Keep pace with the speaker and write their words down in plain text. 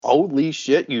Holy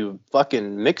shit, you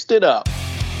fucking mixed it up.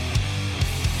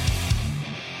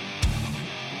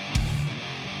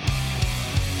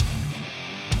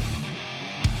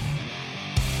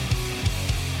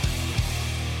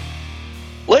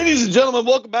 Ladies and gentlemen,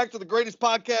 welcome back to the greatest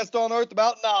podcast on earth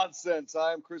about nonsense.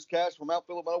 I am Chris Cash from Mount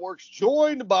Phillip Metalworks,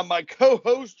 joined by my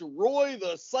co-host Roy,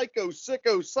 the psycho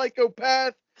sicko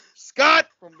psychopath, Scott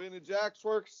from Vintage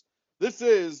Axeworks. This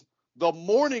is the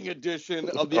morning edition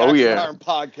of the Axe and Iron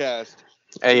podcast.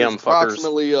 AM it's fuckers.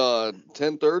 Approximately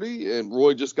 10:30, and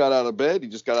Roy just got out of bed. He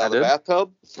just got out of the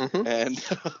bathtub, and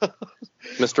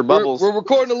Mr. Bubbles. We're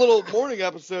recording a little morning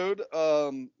episode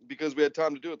because we had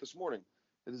time to do it this morning.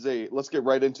 Let's get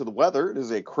right into the weather. It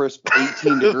is a crisp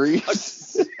 18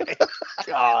 degrees.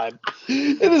 God.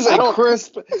 It is a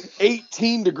crisp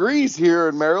 18 degrees here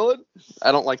in Maryland.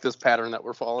 I don't like this pattern that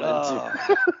we're falling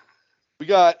into. We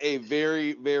got a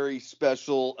very, very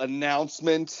special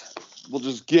announcement. We'll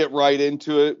just get right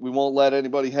into it. We won't let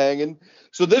anybody hanging.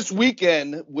 So this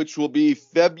weekend, which will be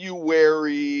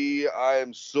February, I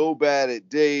am so bad at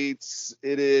dates.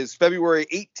 It is February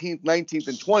 18th, 19th,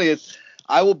 and 20th.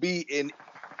 I will be in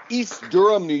East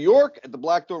Durham, New York at the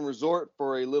Blackthorn Resort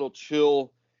for a little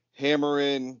chill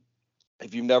hammer-in.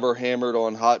 If you've never hammered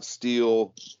on hot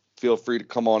steel, feel free to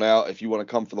come on out. If you want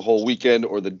to come for the whole weekend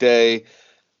or the day,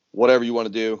 whatever you want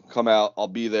to do, come out. I'll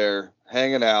be there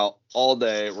hanging out all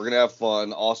day. We're going to have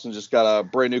fun. Austin just got a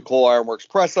brand new Coal Ironworks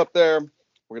press up there.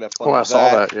 We're going to have fun with that.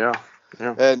 I saw that,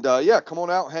 yeah. And, come on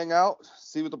out, hang out,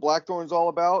 see what the Blackthorn's all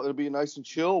about. It'll be nice and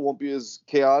chill. It won't be as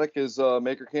chaotic as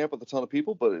Maker Camp with a ton of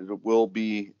people, but it will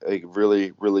be a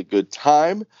really, really good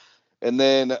time. And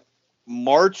then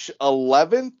March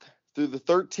 11th through the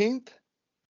 13th. Is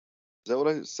that what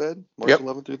I said? March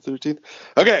 11th through the 13th?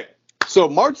 Okay, so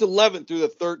March 11th through the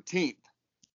 13th.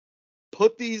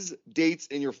 Put these dates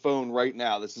in your phone right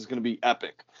now. This is going to be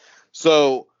epic.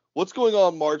 So what's going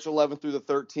on March 11th through the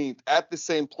 13th at the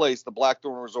same place, the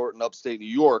Blackthorn Resort in upstate New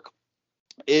York,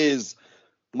 is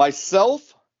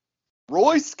myself,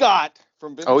 Roy Scott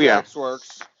from Vintage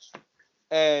Axeworks,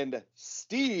 and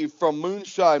Steve from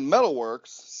Moonshine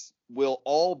Metalworks will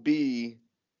all be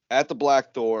at the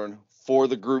Blackthorn for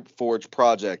the Group Forge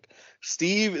project.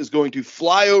 Steve is going to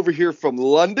fly over here from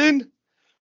London.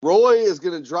 Roy is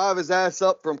going to drive his ass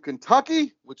up from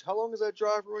Kentucky, which how long is that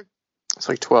drive, Roy? It's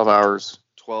like 12 hours.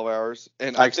 12 hours.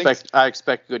 And I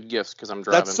expect good gifts because I'm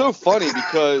driving. That's so funny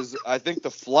because I think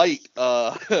the flight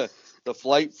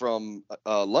from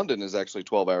London is actually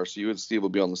 12 hours. So you and Steve will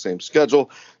be on the same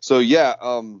schedule. So yeah,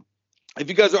 if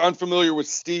you guys are unfamiliar with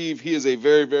Steve, he is a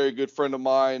very, very good friend of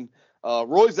mine.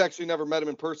 Roy's actually never met him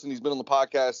in person. He's been on the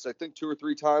podcast, I think, 2 or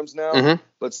 3 times now.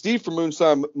 But Steve from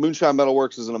Moonshine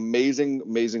Metalworks is an amazing,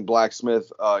 amazing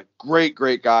blacksmith. Great,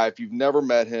 great guy. If you've never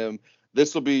met him,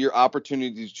 this will be your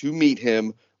opportunity to meet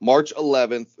him March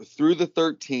 11th through the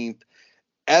 13th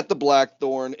at the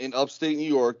Blackthorn in upstate New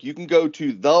York. You can go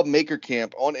to The Maker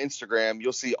Camp on Instagram.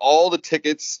 You'll see all the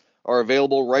tickets are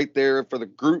available right there for the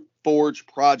Group Forge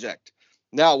project.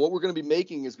 Now, what we're going to be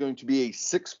making is going to be a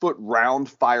 6-foot round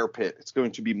fire pit. It's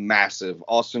going to be massive.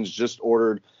 Austin's just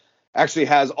ordered, actually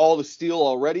has all the steel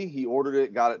already. He ordered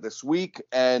it, got it this week.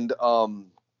 And,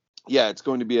 it's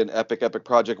going to be an epic, epic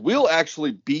project. We'll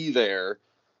actually be there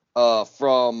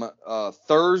from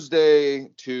Thursday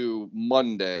to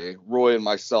Monday, Roy and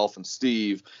myself and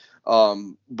Steve.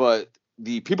 But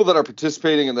the people that are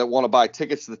participating and that want to buy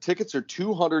tickets, the tickets are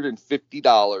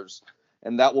 $250.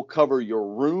 And that will cover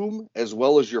your room as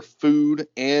well as your food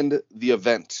and the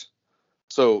event.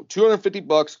 So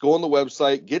 $250, go on the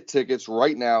website, get tickets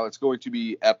right now. It's going to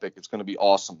be epic. It's going to be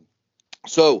awesome.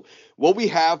 So what we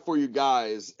have for you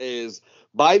guys is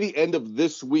by the end of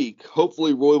this week,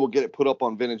 hopefully Roy will get it put up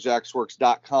on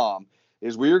vintageaxeworks.com,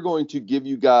 is we are going to give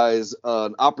you guys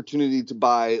an opportunity to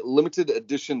buy limited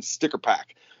edition sticker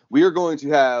pack. We are going to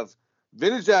have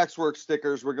Vintage Axeworks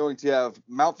stickers. We're going to have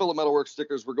Mount Phillip Metalworks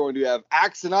stickers. We're going to have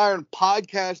Axe and Iron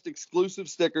podcast exclusive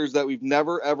stickers that we've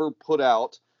never, ever put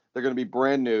out. They're going to be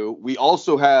brand new. We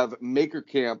also have Maker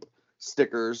Camp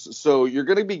stickers. So you're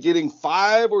going to be getting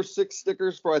 5 or 6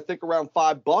 stickers for, I think, around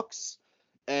 $5.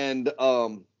 And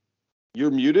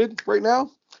you're muted right now,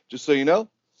 just so you know.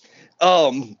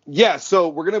 So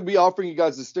we're going to be offering you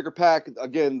guys the sticker pack.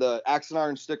 Again, the Axe and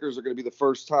Iron stickers are going to be the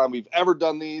first time we've ever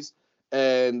done these.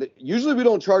 And usually we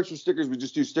don't charge for stickers. We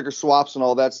just do sticker swaps and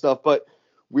all that stuff. But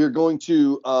we're going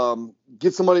to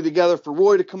get some money together for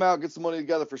Roy to come out, get some money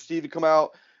together for Steve to come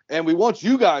out. And we want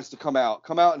you guys to come out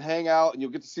and hang out. And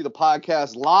you'll get to see the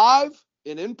podcast live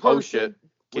and in person. Oh, shit.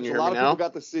 Can you hear me now? Which a lot of people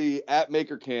got to see at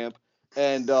Maker Camp.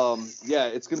 And,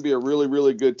 it's going to be a really,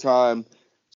 really good time.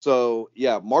 So,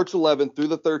 yeah, March 11th through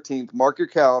the 13th, mark your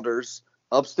calendars,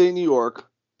 upstate New York,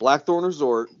 Blackthorn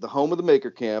Resort, the home of the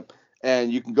Maker Camp,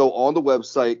 and you can go on the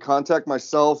website, contact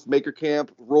myself, Maker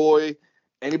Camp, Roy,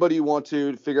 anybody you want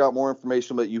to figure out more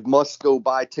information, but you must go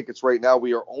buy tickets right now.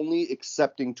 We are only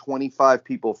accepting 25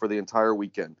 people for the entire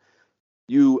weekend.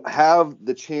 You have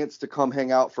the chance to come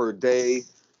hang out for a day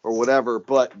or whatever,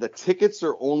 but the tickets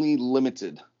are only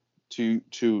limited to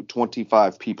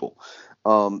 25 people.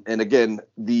 And again,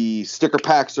 the sticker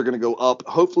packs are going to go up,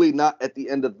 hopefully not at the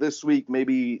end of this week,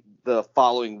 maybe the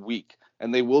following week.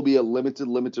 And they will be a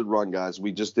limited run, guys.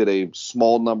 We just did a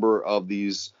small number of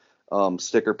these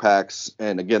sticker packs.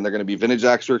 And again, they're going to be vintage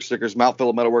Axwork stickers, Mount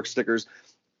Phillip Metalwork stickers,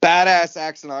 badass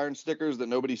Axe and Iron stickers that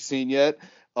nobody's seen yet,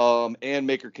 and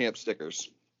Maker Camp stickers.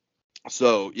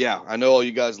 So, yeah, I know all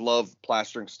you guys love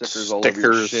plastering stickers all over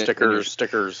your shit.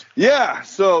 Stickers. Yeah,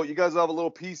 so you guys have a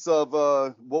little piece of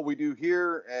what we do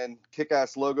here, and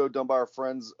kick-ass logo done by our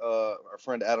friend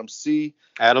Adam C.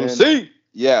 C.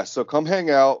 Yeah, so come hang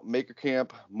out, Maker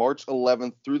Camp, March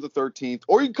 11th through the 13th.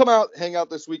 Or you can come out, hang out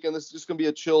this weekend. This is just going to be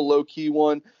a chill, low-key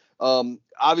one.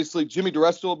 Obviously, Jimmy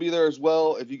DeResto will be there as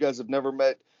well. If you guys have never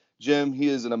met Jim, he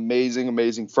is an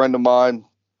amazing friend of mine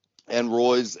and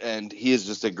Roy's, and he is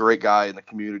just a great guy in the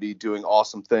community doing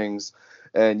awesome things.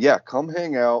 And yeah, come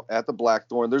hang out at the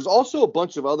Blackthorn. There's also a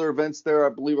bunch of other events there. I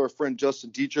believe our friend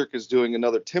Justin Dietrich is doing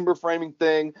another timber framing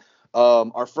thing.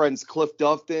 Our friends Cliff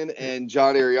Dufton and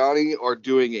John Ariani are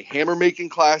doing a hammer making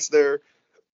class there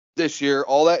this year.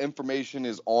 All that information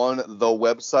is on the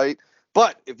website.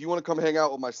 But if you want to come hang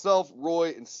out with myself,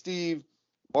 Roy, and Steve,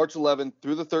 March 11th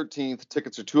through the 13th,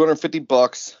 tickets are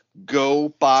 $250. Go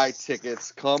buy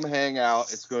tickets. Come hang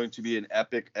out. It's going to be an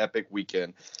epic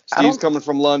weekend. Steve's coming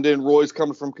from London. Roy's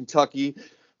coming from Kentucky.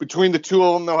 Between the two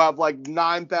of them, they'll have like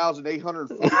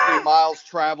 9,843 miles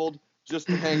traveled just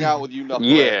to hang out with you knuckleheads.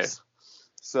 Yeah.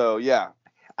 So, yeah.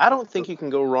 I don't think you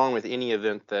can go wrong with any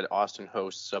event that Austin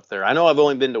hosts up there. I know I've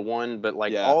only been to one, but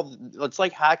it's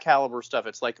like high caliber stuff.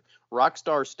 It's like rock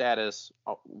star status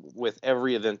with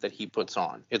every event that he puts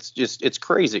on. It's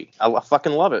crazy. I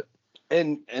fucking love it.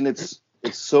 And it's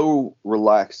so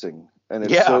relaxing and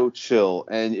it's so chill.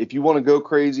 And if you want to go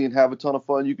crazy and have a ton of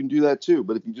fun, you can do that too.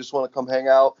 But if you just want to come hang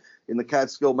out in the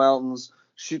Catskill Mountains,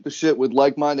 shoot the shit with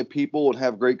like-minded people and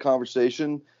have great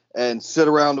conversation and sit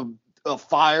around a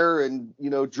fire and,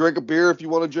 drink a beer if you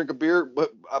want to drink a beer.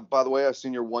 But by the way, I've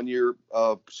seen your 1 year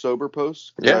sober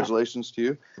post. Congratulations to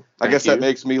you. I guess that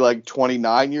makes me like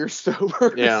 29 years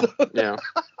sober. Yeah. Yeah.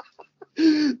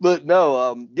 But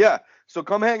no, yeah. So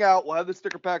come hang out. We'll have the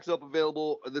sticker packs up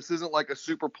available. This isn't like a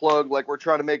super plug, like we're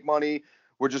trying to make money.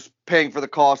 We're just paying for the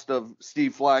cost of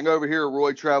Steve flying over here,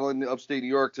 Roy traveling to upstate New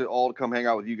York to come hang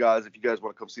out with you guys. If you guys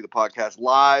want to come see the podcast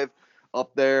live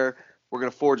up there, we're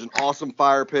going to forge an awesome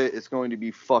fire pit. It's going to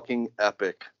be fucking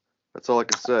epic. That's all I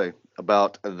can say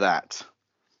about that.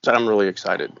 So I'm really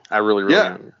excited. I really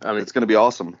am. I mean, it's going to be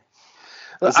awesome.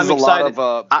 This is excited. A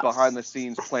lot of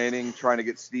behind-the-scenes planning, trying to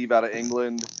get Steve out of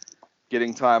England,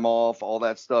 getting time off, all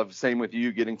that stuff. Same with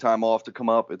you, getting time off to come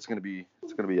up. It's going to be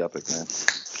epic,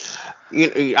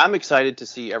 man. I'm excited to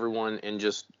see everyone and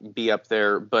just be up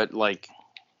there, but like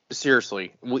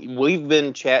seriously, we've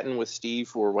been chatting with Steve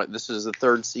for this is the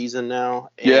third season now.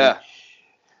 And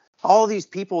all these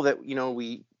people that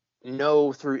we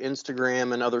know through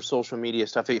Instagram and other social media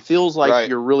stuff. It feels like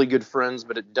you're really good friends,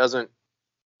 but it doesn't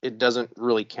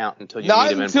really count until you meet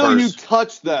them in person. Not until you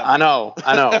touch them. I know.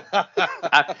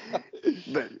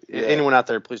 But anyone out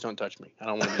there, please don't touch me. I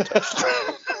don't want to be touched.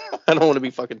 I don't want to be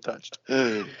fucking touched.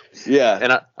 Yeah.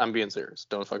 And I'm being serious.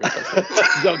 Don't fucking touch me.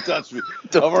 Don't touch me.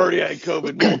 I've already had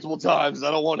COVID multiple times.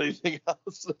 I don't want anything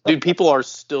else. Dude, people are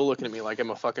still looking at me like I'm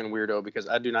a fucking weirdo because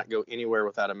I do not go anywhere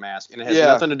without a mask. And it has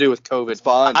nothing to do with COVID. It's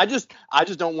fine. I just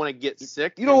don't want to get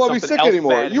sick. You don't want to be sick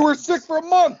anymore. You were sick for a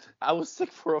month. I was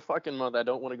sick for a fucking month. I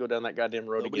don't want to go down that goddamn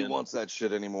road again. Nobody wants that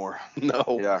shit anymore.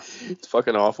 No. Yeah. It's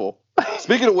fucking awful.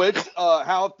 Speaking of which,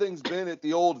 how have things been at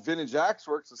the old Vintage Axe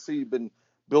Works? I see you've been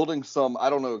building some, I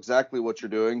don't know exactly what you're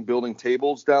doing, building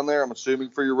tables down there, I'm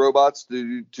assuming, for your robots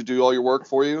to do all your work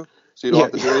for you, so you don't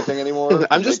have to do anything anymore?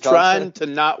 I'm just trying to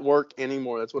not work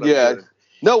anymore. That's what I'm doing.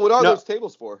 No, what are those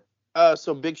tables for?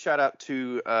 So big shout out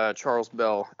to Charles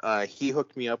Bell. He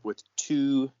hooked me up with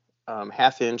two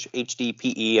half-inch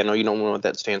HDPE. I know you don't know what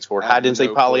that stands for.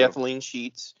 High-density polyethylene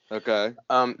sheets. Okay.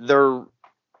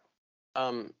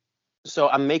 So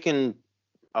I'm making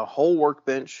a whole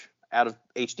workbench out of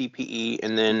HDPE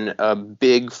and then a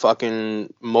big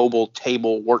fucking mobile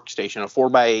table workstation, a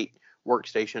 4x8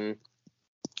 workstation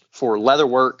for leather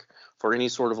work, for any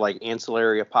sort of like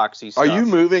ancillary epoxy stuff. Are you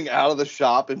moving out of the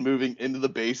shop and moving into the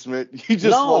basement? You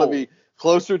just want to be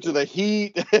closer to the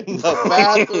heat and the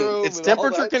bathroom. It's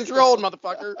temperature controlled,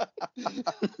 motherfucker.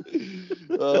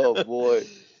 Oh boy.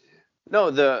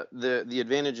 No, the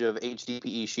advantage of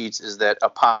HDPE sheets is that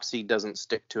epoxy doesn't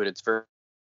stick to it. It's very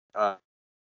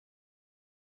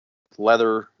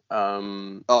leather.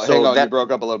 Hang on, you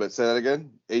broke up a little bit. Say that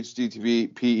again.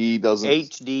 HDPE doesn't.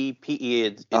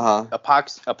 HDPE.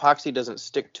 Epoxy doesn't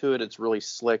stick to it. It's really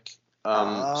slick.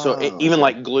 Even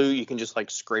like glue, you can just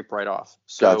like scrape right off.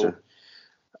 So,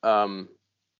 gotcha.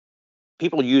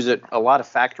 People use it. A lot of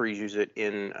factories use it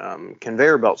in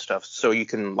conveyor belt stuff. So you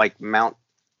can like mount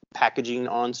packaging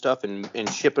on stuff and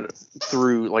ship it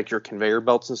through like your conveyor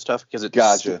belts and stuff because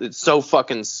it's so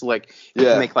fucking slick. You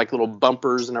can make like little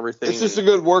bumpers and everything. It's just a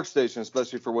good workstation,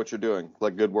 especially for what you're doing,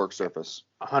 like good work surface.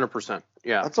 100%.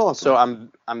 Yeah. That's awesome. So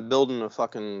I'm building a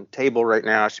fucking table right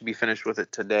now. I should be finished with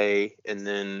it today, and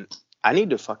then I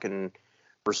need to fucking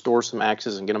restore some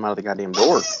axes and get them out of the goddamn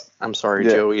door. I'm sorry,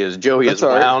 Joey is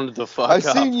wound the fuck up. I've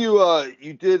seen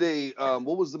you did a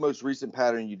what was the most recent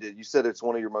pattern you did? You said it's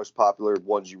one of your most popular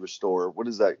ones you restore. What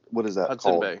is that Hudson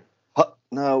called? Bay.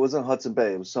 No, it wasn't Hudson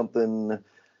Bay. It was something.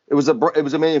 It was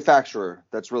a manufacturer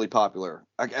that's really popular.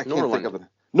 I can't think of it.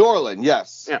 Norland,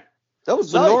 yes. Yeah. That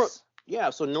was nice.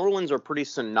 So Norlands are pretty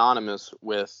synonymous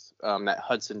with that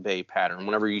Hudson Bay pattern.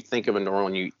 Whenever you think of a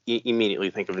Norland, you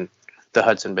immediately think of the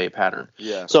Hudson Bay pattern.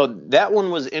 Yeah. So that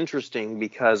one was interesting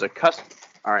because all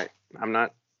right, I'm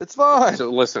not. It's fine. So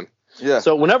listen. Yeah.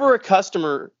 So whenever a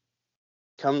customer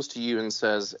comes to you and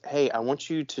says, "Hey, I want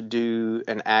you to do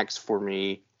an axe for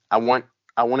me. I want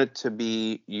it to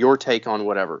be your take on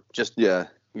whatever. Just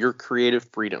your creative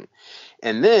freedom."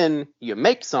 And then you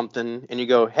make something and you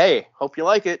go, "Hey, hope you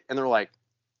like it." And they're like,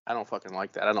 "I don't fucking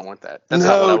like that. I don't want that." That's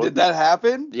did that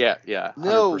happen? Yeah. 100%.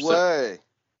 No way.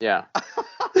 Yeah.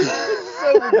 It's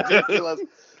so ridiculous.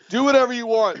 Do whatever you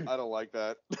want. I don't like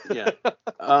that. Yeah.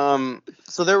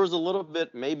 So there was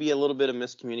maybe a little bit of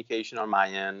miscommunication on my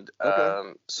end.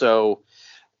 Okay. So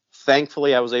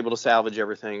thankfully I was able to salvage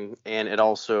everything, and it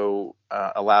also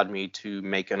allowed me to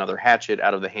make another hatchet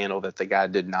out of the handle that the guy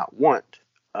did not want.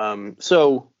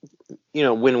 So,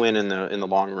 win-win in the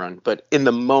long run, but in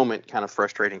the moment kind of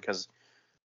frustrating because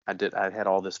I had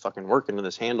all this fucking work into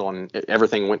this handle and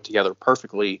everything went together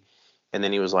perfectly. And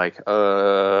then he was like,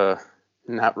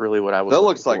 not really what I was That looking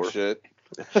looks like for. shit.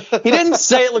 He didn't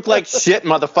say it looked like shit,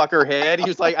 motherfucker head. He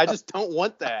was like, I just don't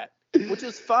want that, which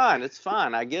is fine. It's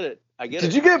fine. I get it.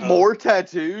 Did you get more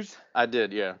tattoos? I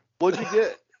did, yeah. What'd you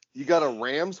get? You got a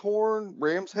ram's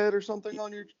head or something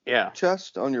on your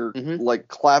chest, on your like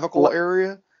clavicle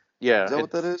area? Yeah. Is that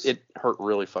what that is? It hurt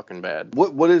really fucking bad.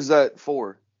 What is that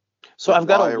for? So I've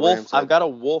got a wolf. I've got a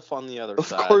wolf on the other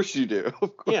side. Of course you do.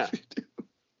 Of course you do.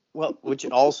 Well, which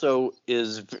also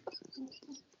is.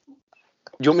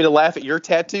 You want me to laugh at your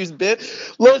tattoos,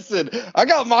 bitch? Listen, I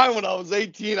got mine when I was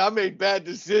 18. I made bad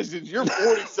decisions. You're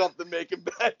 40-something making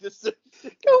bad decisions.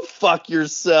 Go fuck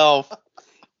yourself.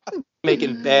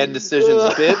 Making bad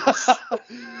decisions,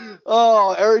 bitch.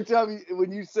 Oh, every time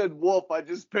when you said wolf, I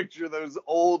just picture those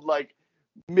old, like,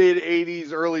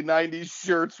 mid-'80s, early '90s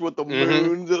shirts with the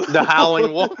moon. The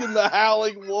howling wolf. And the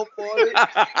howling wolf on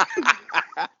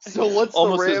it. So what's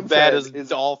almost the ram's as bad head? as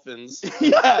dolphins?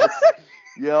 Yes.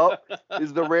 Yep.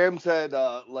 Is the ram's head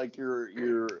like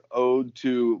your ode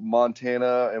to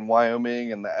Montana and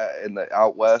Wyoming and the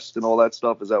out west and all that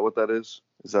stuff? Is that what that is?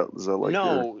 Is that like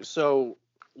no? So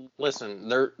listen,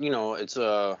 it's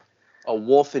a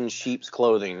wolf in sheep's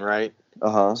clothing, right?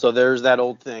 Uh-huh. So there's that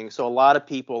old thing. So a lot of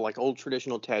people, like old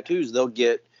traditional tattoos, they'll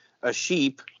get a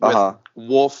sheep with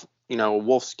wolf,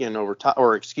 wolf skin over top,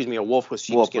 or excuse me, a wolf with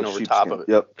sheepskin over top of it.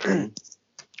 Yep.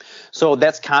 So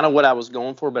that's kind of what I was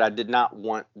going for, but I did not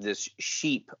want this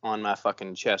sheep on my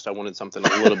fucking chest. I wanted something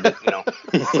a little bit,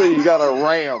 So you got a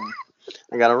ram.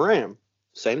 I got a ram.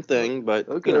 Same thing, but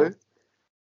Okay.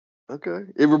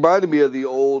 It reminded me of the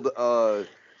old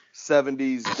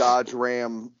 70s Dodge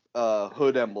Ram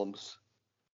hood emblems.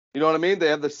 You know what I mean? They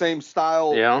have the same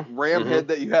style ram head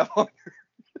that you have on your...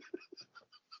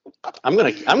 I'm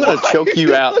gonna choke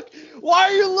you out. Why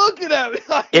are you looking at me?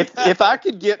 If I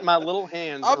could get my little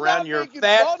hands around your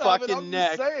fat fucking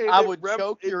neck, I would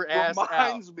choke your ass out. It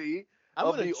reminds me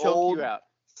of the old you out.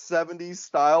 70s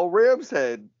style ram's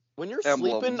head. When you're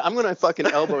sleeping, I'm gonna fucking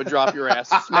elbow drop your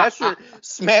ass.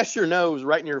 Smash your nose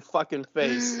right in your fucking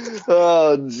face.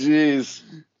 Oh jeez.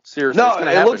 Seriously. No,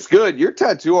 it looks good. Your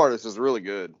tattoo artist is really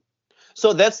good.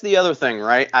 So that's the other thing,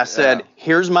 right? I said,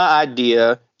 here's my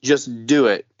idea. Just do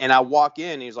it. And I walk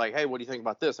in, and he's like, hey, what do you think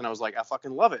about this? And I was like, I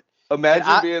fucking love it.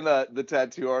 Imagine being the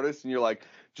tattoo artist and you're like,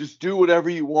 just do whatever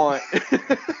you want.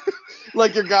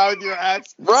 Like your guy with your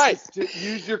axe. Right.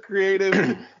 Use your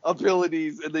creative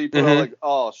abilities. And then you put on like,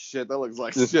 oh, shit, that looks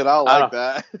like shit. I don't like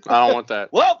that. I don't want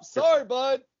that. Well, sorry,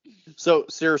 bud. So,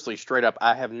 seriously, straight up,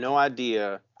 I have no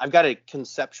idea. I've got a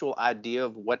conceptual idea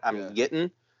of what I'm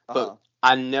getting, but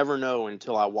I never know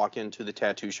until I walk into the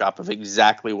tattoo shop of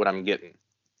exactly what I'm getting.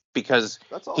 Because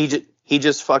awesome. he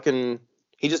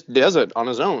just does it on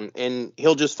his own, and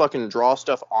he'll just fucking draw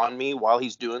stuff on me while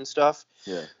he's doing stuff.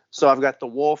 Yeah. So I've got the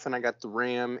wolf and I got the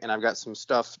ram and I've got some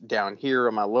stuff down here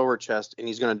on my lower chest, and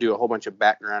he's going to do a whole bunch of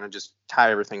background and just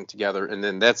tie everything together, and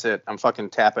then that's it. I'm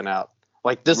fucking tapping out.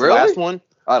 Like this last one.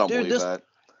 I don't believe that.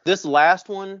 This last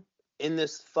one in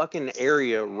this fucking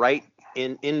area right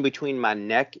in between my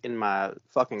neck and my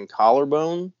fucking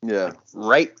collarbone. Yeah. Like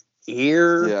right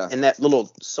here in that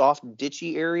little soft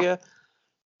ditchy area.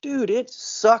 Dude, it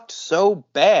sucked so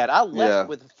bad. I left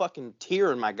with a fucking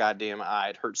tear in my goddamn eye.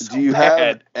 It hurt so bad. Do you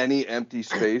have any empty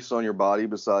space on your body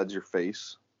besides your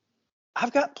face?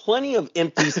 I've got plenty of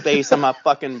empty space on my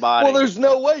fucking body. Well, there's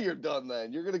no way you're done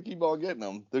then. You're going to keep on getting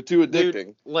them. They're too addicting.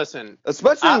 Dude, listen.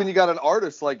 Especially when you got an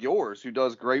artist like yours who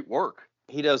does great work.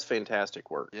 He does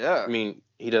fantastic work. Yeah. I mean,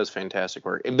 he does fantastic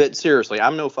work. But seriously,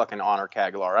 I'm no fucking honor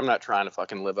Kaglar. I'm not trying to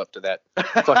fucking live up to that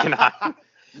fucking high.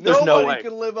 There's no way.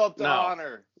 Can live up to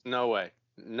honor. No way.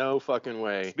 No fucking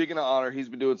way. Speaking of honor, he's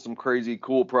been doing some crazy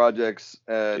cool projects,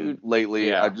 and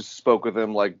lately I just spoke with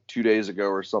him like 2 days ago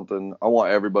or something. I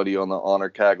want everybody on the honor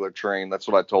Kagler train. That's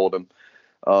what I told him.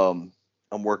 I'm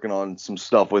working on some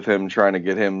stuff with him, trying to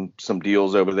get him some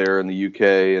deals over there in the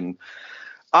UK, and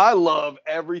I love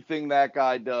everything that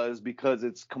guy does because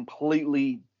it's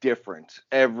completely different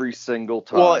every single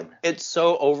time. Well, it's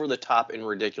so over the top and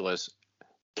ridiculous.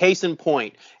 Case in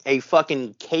point, a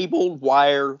fucking cabled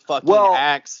wire fucking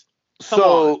axe. Come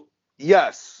on.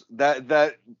 Yes,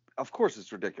 that of course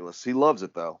it's ridiculous. He loves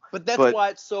it though. But that's why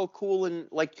it's so cool, and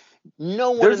like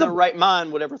no one in their right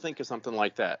mind would ever think of something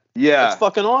like that. Yeah. It's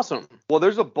fucking awesome. Well,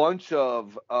 there's a bunch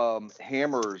of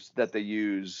hammers that they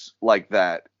use like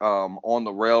that on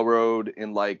the railroad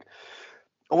in like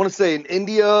I want to say in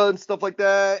India and stuff like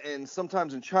that, and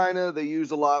sometimes in China they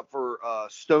use a lot for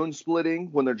stone splitting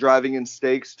when they're driving in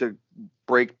stakes to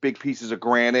break big pieces of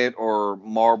granite or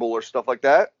marble or stuff like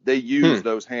that. They use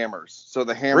those hammers. So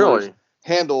the hammers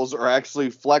handles are actually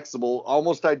flexible,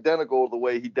 almost identical to the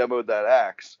way he demoed that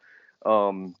axe.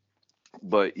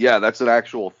 But yeah, that's an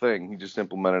actual thing. He just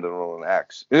implemented it on an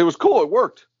axe. And it was cool. It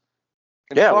worked.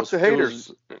 And fuck the haters.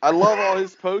 I love all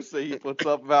his posts that he puts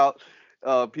up about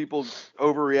people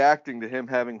overreacting to him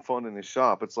having fun in his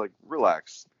shop. It's like,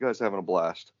 relax. You guys having a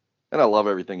blast. And I love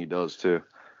everything he does too.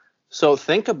 So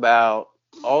think about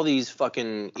all these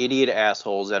fucking idiot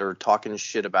assholes that are talking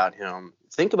shit about him.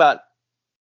 Think about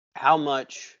how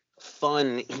much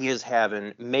fun he is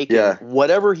having making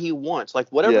whatever he wants. Like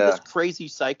whatever this crazy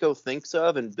psycho thinks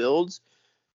of and builds.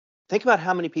 Think about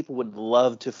how many people would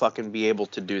love to fucking be able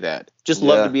to do that. Just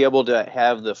love to be able to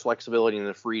have the flexibility and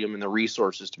the freedom and the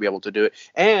resources to be able to do it.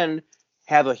 And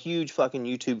have a huge fucking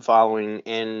YouTube following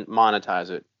and monetize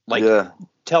it. Like,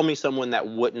 tell me someone that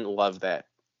wouldn't love that.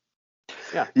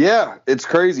 Yeah. Yeah, it's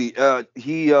crazy. I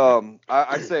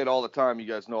say it all the time. You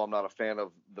guys know I'm not a fan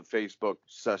of the Facebook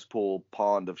cesspool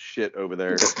pond of shit over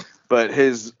there. But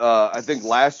his, I think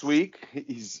last week,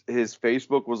 his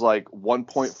Facebook was like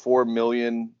 1.4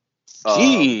 million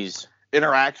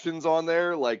interactions on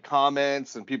there, like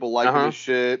comments and people liking his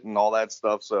shit and all that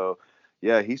stuff. So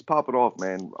yeah, he's popping off,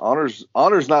 man. Honor's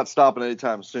not stopping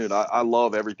anytime soon. I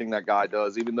love everything that guy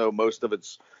does, even though most of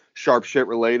it's sharp shit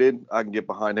related. I can get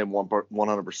behind him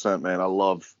 100%, man. I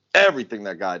love everything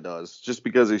that guy does just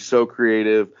because he's so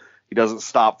creative. He doesn't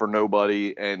stop for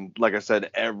nobody. And like I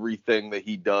said, everything that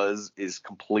he does is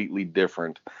completely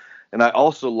different. And I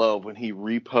also love when he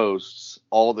reposts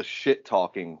all the shit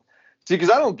talking. See,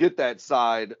 because I don't get that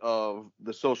side of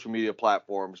the social media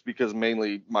platforms because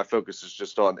mainly my focus is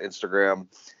just on Instagram.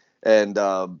 And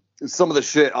some of the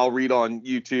shit I'll read on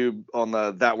YouTube on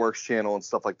the That Works channel and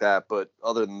stuff like that. But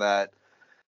other than that,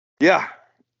 yeah,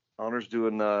 Honor's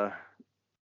doing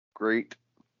great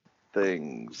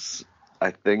things. I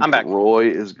think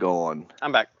Roy is gone.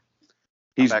 I'm back.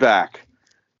 He's back.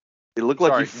 It looked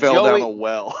like you fell down a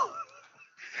well.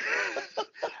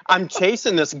 I'm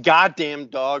chasing this goddamn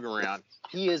dog around.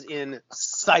 He is in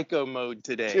psycho mode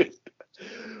today.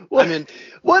 What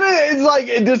is like?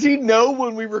 Does he know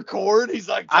when we record? He's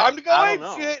like, time to go I eat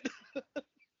don't know. shit.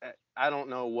 I don't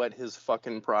know what his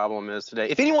fucking problem is today.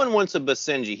 If anyone wants a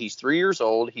Basenji, he's 3 years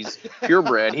old. He's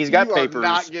purebred. He's got papers. You are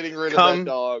not getting rid of that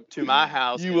dog. To my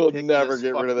house. You will never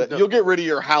get rid of that. You'll get rid of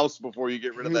your house before you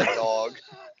get rid of that dog.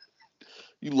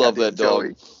 You love that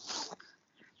dog.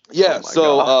 Yeah.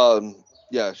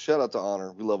 Yeah. Shout out to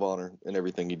Honor. We love Honor and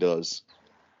everything he does.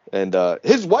 And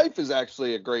his wife is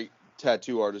actually a great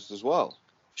tattoo artist as well.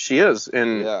 She is,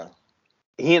 and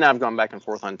he and I have gone back and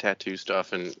forth on tattoo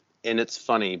stuff, and it's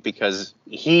funny because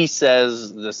he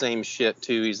says the same shit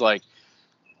too. He's like,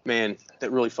 man,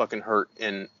 that really fucking hurt,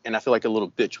 and I feel like a little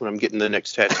bitch when I'm getting the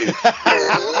next tattoo.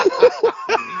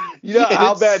 You know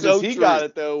how bad does he got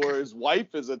it though, where his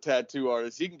wife is a tattoo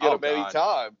artist? He can get them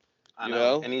anytime. I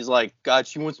know. And he's like, God,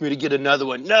 she wants me to get another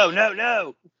one.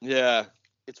 No. Yeah.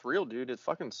 It's real, dude. It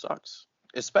fucking sucks.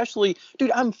 Especially, dude,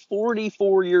 I'm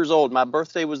 44 years old. My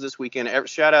birthday was this weekend.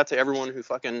 Shout out to everyone who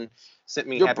fucking sent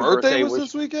me happy birthday. Your birthday was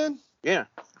this weekend? Yeah.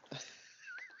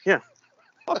 Yeah.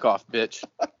 Fuck off, bitch.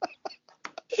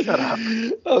 Shut up.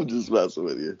 I'm just messing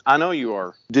with you. I know you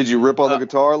are. Did you rip on the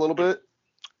guitar a little bit?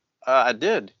 I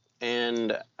did.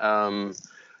 And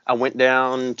I went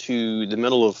down to the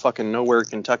middle of fucking nowhere,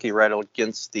 Kentucky, right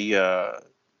against the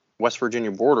West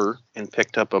Virginia border, and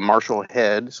picked up a Marshall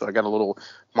head. So I got a little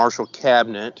Marshall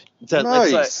cabinet.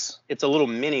 Nice. It's a little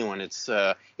mini one. It's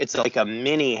like a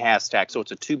mini Hashtag. So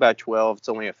it's a 2x12. It's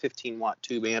only a 15-watt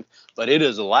tube amp, but it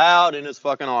is loud and it's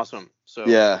fucking awesome. So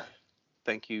yeah.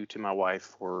 Thank you to my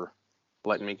wife for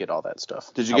letting me get all that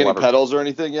stuff. Did you get any pedals or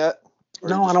anything yet?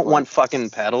 No, I don't want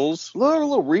fucking pedals.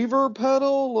 Little reverb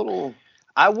pedal,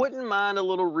 I wouldn't mind a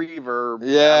little reverb.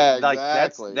 Yeah,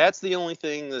 exactly. That's the only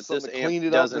thing that this amp clean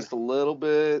it doesn't. Up just a little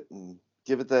bit and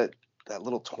give it that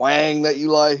little twang that you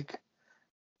like.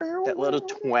 That little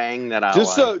twang that I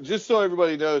like. Just so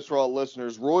everybody knows, for all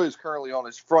listeners, Roy is currently on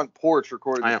his front porch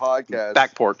recording the podcast.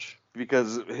 Back porch.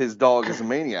 Because his dog is a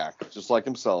maniac, just like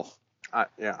himself. I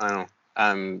know.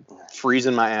 I'm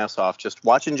freezing my ass off just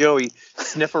watching Joey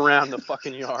sniff around the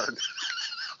fucking yard.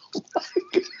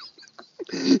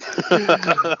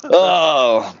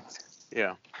 Oh.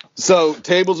 Yeah. So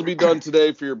tables will be done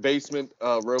today for your basement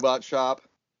robot shop.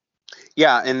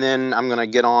 Yeah, and then I'm gonna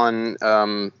get on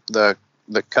the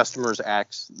customer's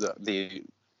acts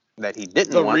that he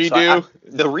didn't want. Redo.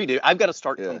 The redo. I've got to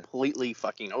start completely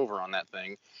fucking over on that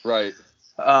thing. Right.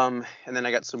 And then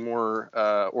I got some more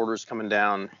orders coming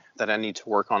down that I need to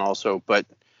work on also. But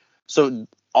so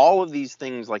all of these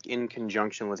things, like in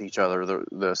conjunction with each other,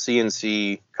 the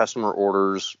CNC, customer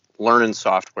orders, learning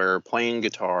software, playing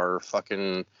guitar,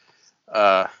 fucking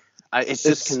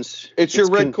it's your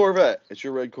red Corvette. It's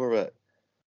your red Corvette.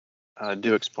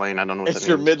 Do explain. I don't know what it's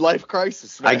that means. It's your midlife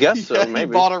crisis, man. I guess so, maybe.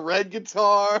 You bought a red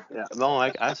guitar. Yeah. No,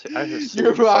 I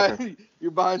you're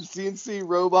buying CNC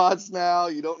robots now.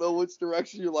 You don't know which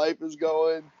direction your life is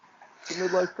going. It's a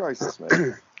midlife crisis,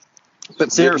 man.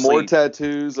 But seriously, more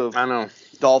tattoos of I know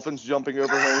dolphins jumping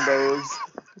over rainbows.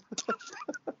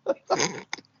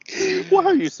 Why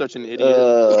are you such an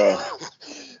idiot?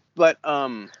 But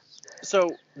so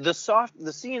the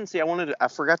CNC, I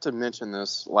forgot to mention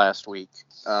this last week.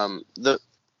 The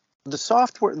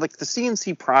software, like the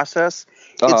CNC process,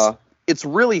 it's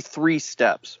really 3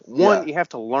 steps. One, you have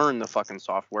to learn the fucking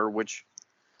software, which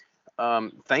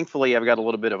thankfully I've got a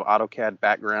little bit of AutoCAD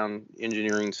background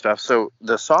engineering stuff. So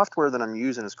the software that I'm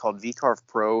using is called VCarve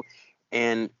Pro,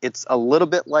 and it's a little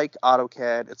bit like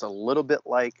AutoCAD. It's a little bit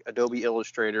like Adobe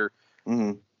Illustrator,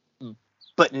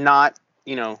 but not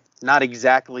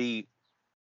exactly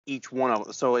each one of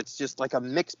them. So it's just like a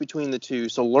mix between the two.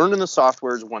 So learning the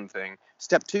software is one thing.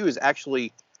 Step 2 is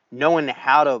actually knowing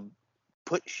how to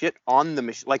put shit on the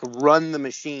machine, like run the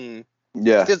machine.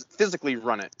 Yeah. Physically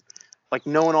run it. Like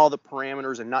knowing all the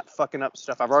parameters and not fucking up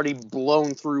stuff. I've already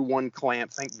blown through one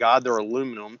clamp. Thank God they're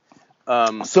aluminum.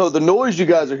 So the noise you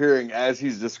guys are hearing as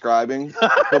he's describing,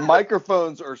 the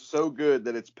microphones are so good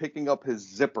that it's picking up his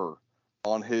zipper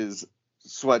on his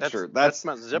sweatshirt. That's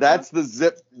my zipper. That's the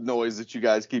zip noise that you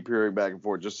guys keep hearing back and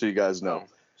forth, just so you guys know. Oh,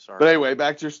 sorry. But anyway,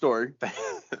 back to your story.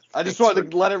 I just wanted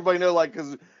to let everybody know, like,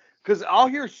 because I'll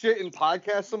hear shit in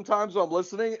podcasts sometimes when I'm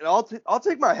listening, and I'll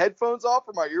take my headphones off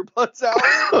or my earbuds out.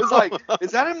 It's like, is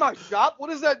that in my shop?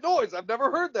 What is that noise? I've never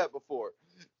heard that before.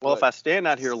 Well, if I stand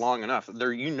out here long enough,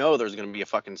 there's going to be a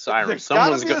fucking siren. There's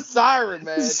gotta be a siren,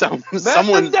 man.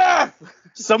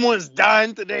 Someone's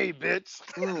dying today, bitch.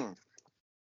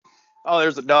 Oh,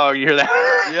 there's a dog. You hear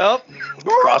that? Yep.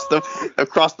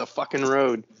 across the fucking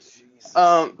road.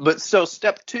 But so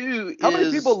step 2 How many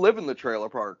people live in the trailer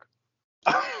park?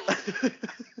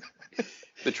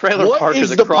 The trailer park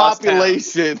is What across is the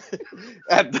population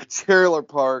at the trailer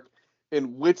park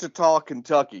in Wichita,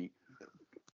 Kentucky?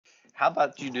 How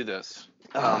about you do this?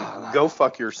 Go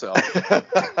fuck yourself.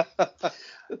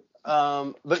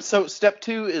 But so step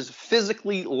 2 is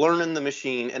physically learning the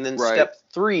machine, and then step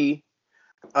 3,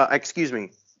 excuse me,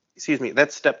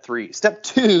 that's step 3. Step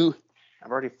 2,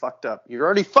 I've already fucked up. You're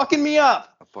already fucking me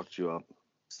up. I fucked you up.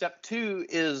 Step 2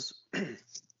 is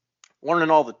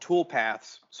learning all the tool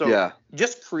paths. So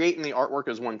just creating the artwork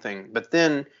is one thing, but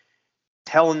then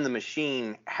telling the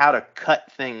machine how to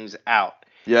cut things out.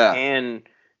 Yeah. And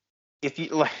if you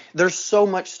like, there's so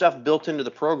much stuff built into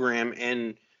the program,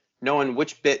 and knowing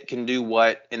which bit can do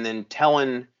what, and then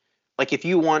telling, like, if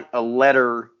you want a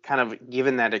letter kind of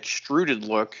given that extruded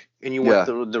look and you want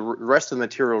the rest of the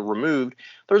material removed,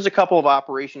 there's a couple of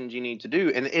operations you need to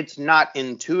do, and it's not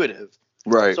intuitive.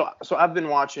 Right. So I've been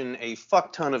watching a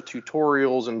fuck ton of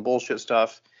tutorials and bullshit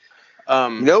stuff. We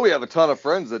have a ton of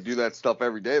friends that do that stuff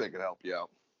every day that can help you out.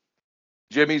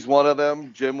 Jimmy's one of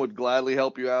them. Jim would gladly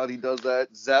help you out. He does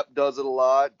that. Zepp does it a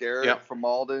lot. Derek from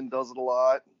Malden does it a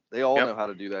lot. They all know how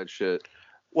to do that shit.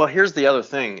 Well, here's the other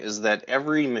thing, is that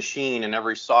every machine and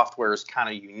every software is kind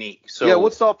of unique. So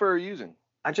what software are you using?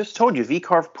 I just told you,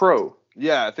 VCarve Pro.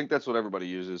 Yeah, I think that's what everybody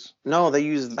uses. No, they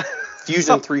use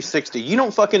Fusion 360. You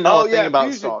don't fucking know a thing about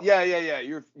Fusion. software. Yeah.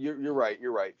 You're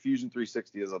right. Fusion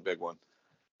 360 is a big one.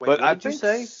 Wait, but what did you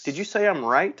say? Did you say I'm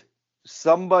right?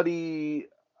 Somebody,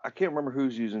 I can't remember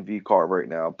who's using VCarve right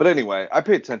now. But anyway, I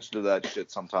pay attention to that shit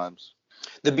sometimes.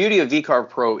 The beauty of VCarve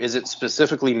Pro is it's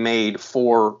specifically made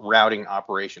for routing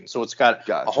operations. So it's got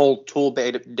a whole tool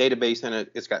database in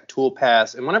it. It's got tool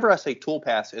paths. And whenever I say tool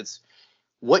paths, it's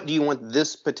what do you want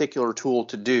this particular tool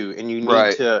to do? And you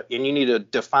need to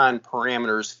define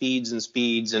parameters, feeds and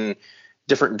speeds, and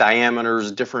different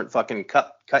diameters, different fucking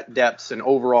cut depths, and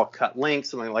overall cut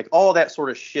lengths, and like all that sort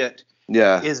of shit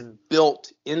is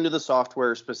built into the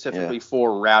software specifically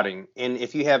for routing. And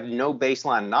if you have no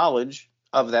baseline knowledge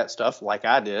of that stuff, like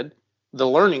I did, the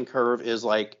learning curve is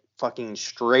like fucking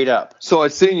straight up. So I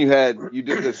seen you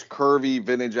did this curvy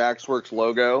Vintage Axeworks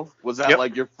logo. Was that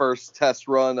like your first test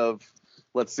run of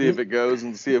let's see if it goes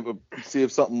and see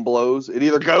if something blows? It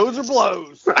either goes or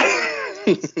blows.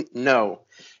 No,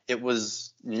 it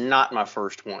was not my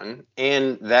first one.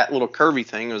 And that little curvy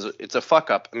thing it's a fuck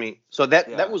up. I mean, so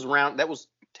that was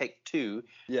take 2.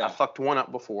 Yeah. I fucked one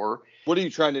up before. What are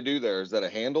you trying to do there? Is that a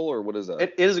handle or what is that?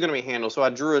 It is going to be a handle. So I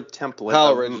drew a template.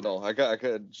 How original.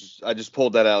 I just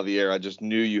pulled that out of the air. I just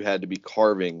knew you had to be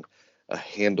carving a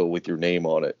handle with your name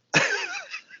on it.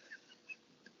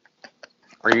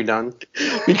 Are you done?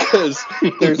 Because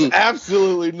there's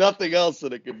absolutely nothing else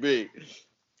that it could be.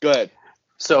 Go ahead.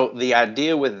 So the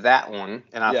idea with that one,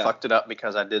 and I fucked it up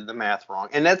because I did the math wrong.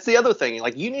 And that's the other thing.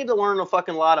 Like, you need to learn a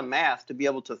fucking lot of math to be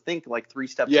able to think like 3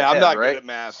 steps ahead, I'm not right? good at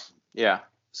math. Yeah.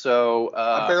 So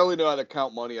I barely know how to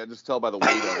count money. I just tell by the weight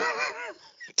of it.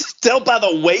 Just tell by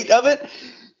the weight of it?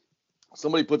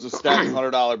 Somebody puts a stack of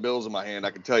 $100 bills in my hand, I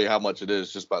can tell you how much it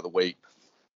is just by the weight.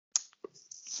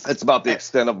 That's about the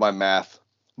extent of my math.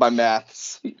 My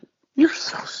maths. You're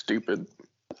so stupid.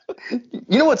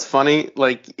 You know what's funny?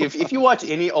 Like, if you watch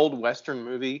any old Western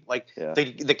movie, like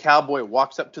the cowboy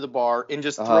walks up to the bar and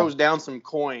just throws down some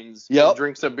coins and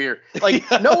drinks a beer. Like,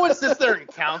 no one sits there and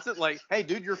counts it. Like, hey,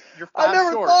 dude, you're 5 short. I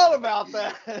never thought about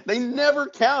that. They never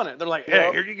count it. They're like,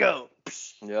 hey, here you go.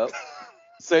 Yep.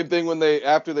 Same thing when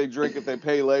after they drink it, they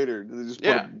pay later. They just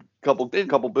put a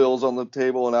couple bills on the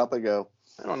table and out they go.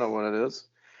 I don't know what it is.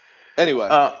 Anyway.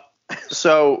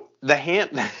 So the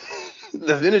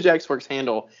Vintage Axeworks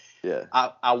handle, yeah,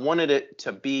 I wanted it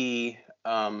to be,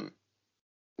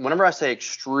 whenever I say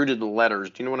extruded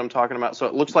letters, do you know what I'm talking about? So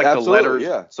it looks like the letters,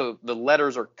 so the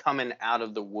letters are coming out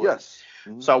of the wood. Yes.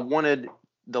 Mm-hmm. So I wanted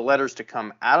the letters to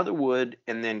come out of the wood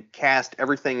and then cast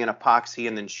everything in epoxy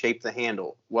and then shape the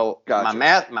handle. Well, my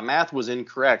math was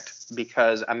incorrect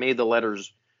because I made the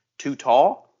letters too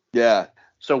tall. Yeah.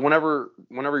 So whenever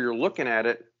you're looking at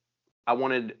it, I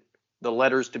wanted the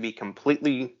letters to be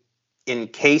completely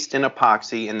encased in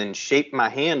epoxy and then shape my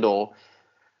handle.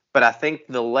 But I think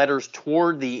the letters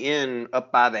toward the end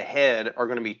up by the head are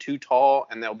going to be too tall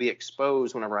and they'll be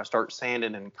exposed whenever I start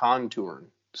sanding and contouring.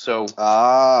 So okay.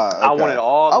 I wanted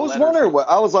all the I was wondering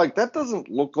I was like, that doesn't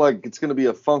look like it's going to be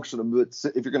a function of it.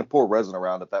 If you're going to pour resin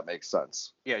around it, that makes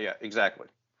sense. Yeah, exactly.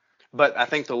 But I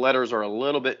think the letters are a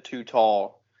little bit too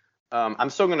tall.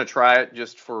 I'm still going to try it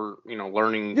just for,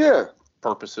 learning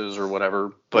purposes or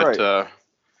whatever. But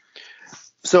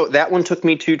so that one took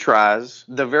me 2 tries.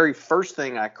 The very first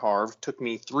thing I carved took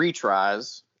me 3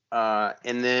 tries.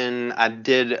 And then I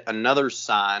did another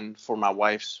sign for my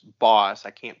wife's boss.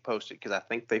 I can't post it because I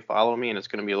think they follow me and it's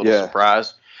going to be a little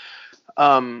surprise.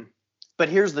 But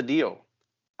here's the deal.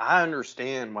 I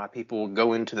understand why people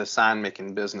go into the sign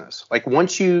making business. Like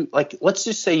once you let's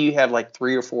just say you have like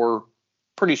 3 or 4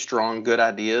 pretty strong good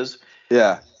ideas.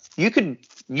 Yeah. You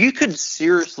could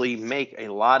seriously make a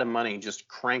lot of money just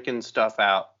cranking stuff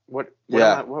out. You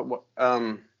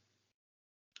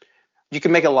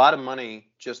can make a lot of money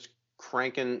just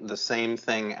cranking the same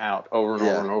thing out over and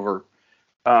over and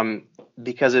over.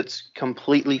 Because it's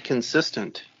completely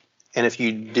consistent. And if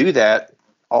you do that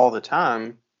all the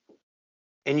time,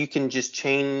 and you can just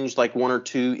change like 1 or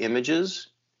 2 images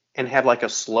and have like a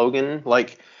slogan,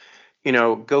 like,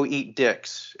 go eat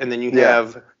dicks. And then you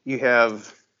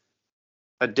have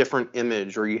a different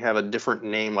image, or you have a different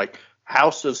name, like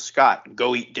House of Scott,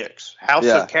 go eat dicks. House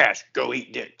of Cash, go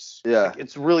eat dicks. Yeah. Like,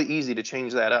 it's really easy to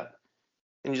change that up.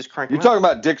 And you just crank. You're talking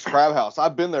about Dick's Crab House.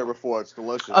 I've been there before. It's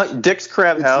delicious. Dick's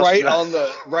Crab it's House. Right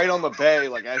on the bay,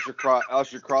 like as you're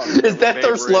crossing. Is that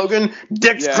their slogan?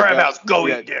 Dick's Crab House, go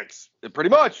eat dicks. Pretty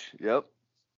much. Yep.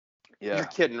 Yeah. You're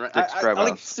kidding, right? Dick's Crab House.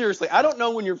 Like, seriously, I don't know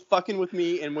when you're fucking with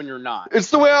me and when you're not. It's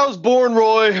the way I was born,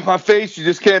 Roy. My face, you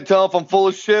just can't tell if I'm full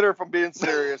of shit or if I'm being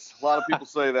serious. A lot of people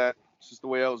say that. It's just the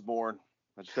way I was born.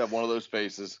 I just have one of those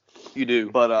faces. You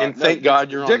do. But and thank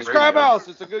God you're on Dick's Crab House.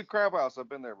 It's a good crab house. I've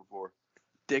been there before.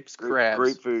 Dick's Crabs.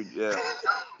 Great food, yeah.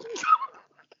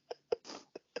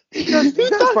 You guys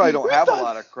probably don't have a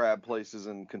lot of crab places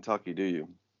in Kentucky, do you?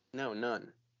 No,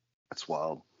 none. That's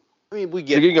wild. I mean, we You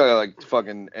get. can go like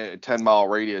fucking 10-mile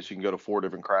radius. You can go to 4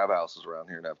 different crab houses around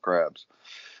here and have crabs.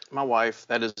 My wife,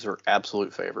 that is her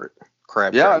absolute favorite.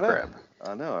 Crab. Yeah, crab.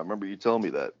 I know. I remember you telling me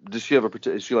that. Does she have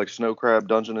is she like snow crab,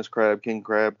 Dungeness crab, king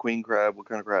crab, queen crab? What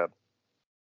kind of crab?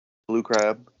 Blue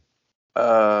crab?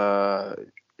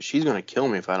 She's gonna kill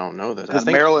me if I don't know this. Because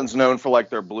Maryland's known for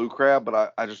like their blue crab,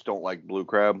 but I just don't like blue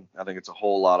crab. I think it's a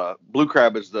whole lot of blue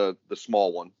crab is the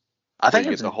small one. I think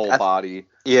it's the whole body.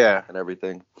 Yeah. And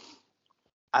everything.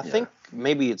 I think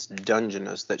maybe it's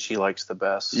Dungeness that she likes the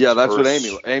best. Yeah, that's what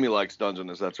Amy likes.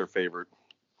 Dungeness. That's her favorite.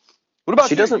 What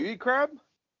about you? You eat crab?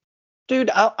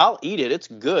 Dude, I'll eat it. It's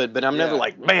good, but I'm never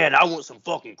like, man, I want some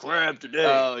fucking crab today.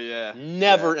 Oh, yeah.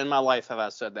 Never in my life have I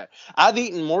said that. I've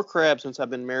eaten more crab since I've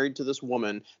been married to this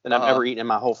woman than I've ever eaten in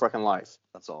my whole fucking life.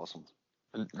 That's awesome.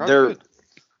 They're good.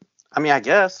 I mean, I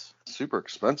guess. Super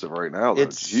expensive right now, though.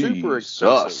 It's super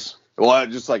expensive. Well,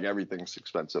 just like everything's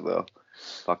expensive, though.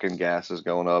 Fucking gas is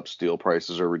going up. Steel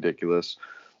prices are ridiculous.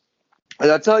 Did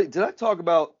I talk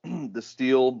about the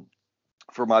steel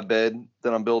for my bed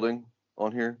that I'm building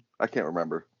on here? I can't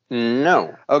remember.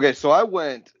 No. Okay, so I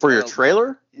went for your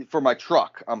trailer? For my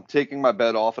truck. I'm taking my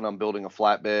bed off and I'm building a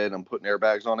flatbed. I'm putting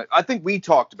airbags on it. I think we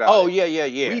talked about it. Oh,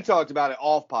 yeah. We talked about it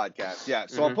off podcast. Yeah.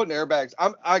 So I'm putting airbags.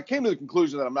 I came to the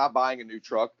conclusion that I'm not buying a new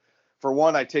truck. For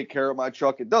one, I take care of my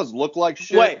truck. It does look like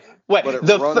shit. Wait. But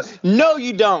it runs. No,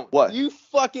 you don't. What? You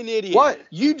fucking idiot. What?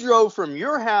 You drove from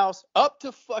your house up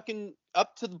to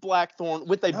the Blackthorn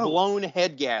with a blown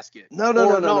head gasket. No.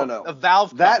 A valve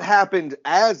cover. That happened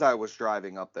as I was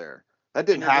driving up there. That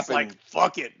didn't happen. Just like,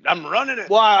 fuck it, I'm running it.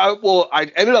 Well,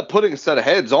 I ended up putting a set of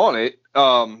heads on it,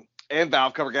 and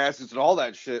valve cover gaskets and all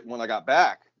that shit when I got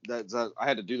back. I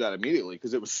had to do that immediately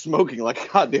because it was smoking like a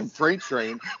goddamn freight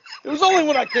train. It was only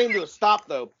when I came to a stop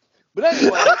though. But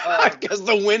anyway, because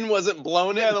the wind wasn't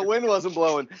blowing it. Yeah, the wind wasn't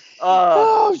blowing.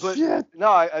 Shit! No,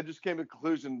 I just came to the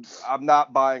conclusion I'm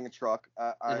not buying a truck.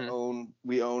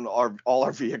 We own all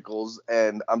our vehicles,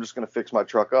 and I'm just gonna fix my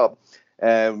truck up,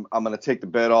 and I'm gonna take the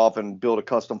bed off and build a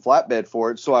custom flatbed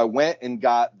for it. So I went and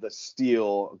got the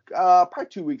steel probably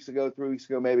 3 weeks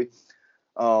ago maybe.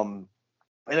 And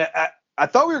I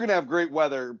thought we were going to have great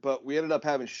weather, but we ended up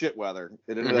having shit weather.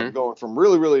 It ended up going from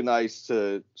really, really nice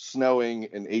to snowing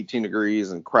and 18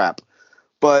 degrees and crap.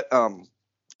 But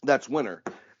that's winter.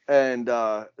 And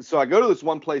so I go to this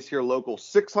one place here local,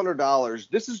 $600.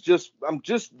 This is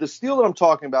the steel that I'm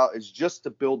talking about is just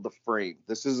to build the frame.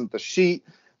 This isn't the sheet.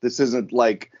 This isn't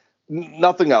like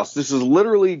nothing else. This is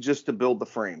literally just to build the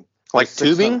frame. Like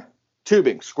tubing?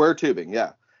 Tubing, square tubing,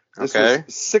 yeah. This was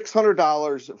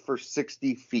 $600 for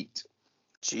 60 feet.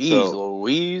 Jeez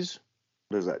Louise.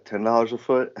 What is that, $10 a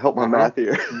foot? Help my math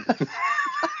here.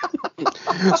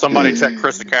 Somebody check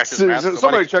Chris Akash's math.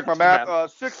 Somebody check my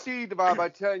math. 60 divided by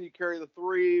 10, you carry the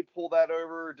 3, pull that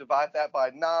over, divide that by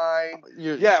 9.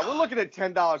 Yeah, we're looking at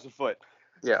 $10 a foot.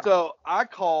 Yeah. So I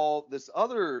call this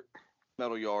other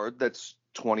metal yard that's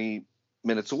 20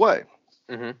 minutes away.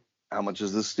 Mm-hmm. How much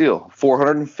is this steel?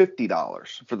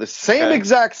 $450 for the same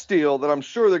exact steel that I'm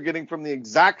sure they're getting from the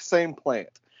exact same plant.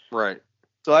 Right.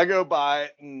 So I go by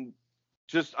it and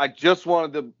I just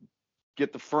wanted to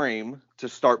get the frame to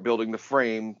start building the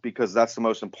frame because that's the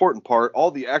most important part. All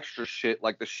the extra shit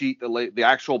like the sheet, the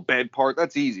actual bed part,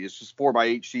 that's easy. It's just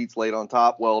 4x8 sheets laid on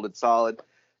top, welded solid,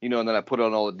 and then I put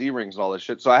on all the D-rings and all this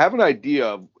shit. So I have an idea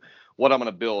of what I'm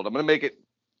going to build. I'm going to make it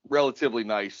relatively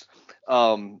nice.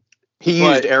 He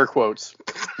used air quotes.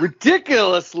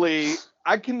 Ridiculously,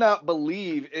 I cannot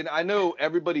believe, and I know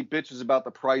everybody bitches about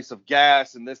the price of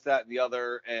gas and this, that, and the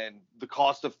other, and the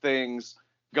cost of things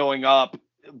going up,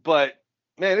 but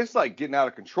man, it's like getting out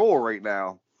of control right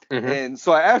now. Mm-hmm. And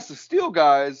so I asked the steel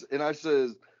guys, and I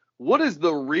says, what is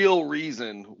the real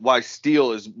reason why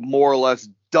steel is more or less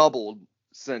doubled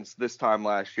since this time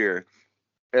last year?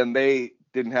 And they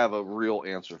didn't have a real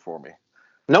answer for me.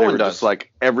 No one does. Just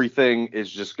like everything is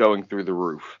just going through the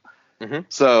roof. Mm-hmm.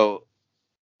 So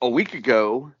a week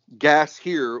ago, gas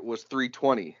here was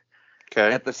 $3.20.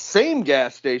 Okay. At the same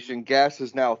gas station, gas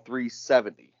is now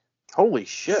 $3.70. Holy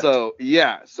shit. So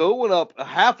it went up a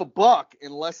half a buck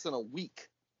in less than a week.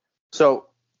 So,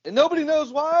 and nobody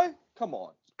knows why? Come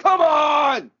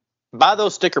on! Buy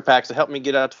those sticker packs to help me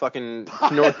get out to fucking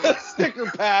North. Sticker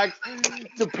packs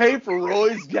to pay for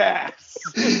Roy's gas.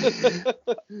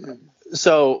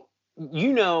 So,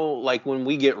 like when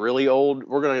we get really old,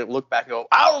 we're going to look back and go,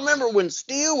 I remember when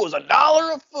steel was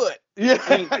 $1 a foot. Yeah,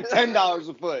 $10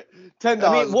 a foot. $10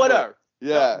 I mean, whatever.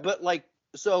 Yeah. But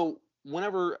so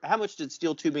how much did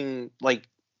steel tubing,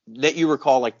 that you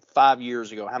recall 5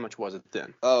 years ago, how much was it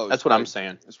then? Oh, that's what I'm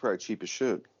saying. It's probably cheap as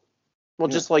shit. Well,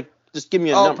 yeah. just give me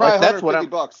a number. Probably that's what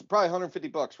 $150. Probably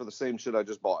 $150 for the same shit I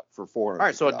just bought for $400. All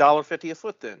right, so $1.50 a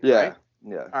foot then. Yeah. Right?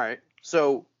 Yeah. All right.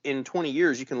 So in 20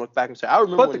 years, you can look back and say, I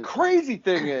remember. But the crazy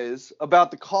thing is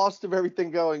about the cost of everything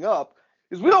going up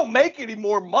is we don't make any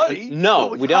more money. No,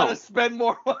 we don't. Gotta spend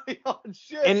more money on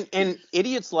shit. And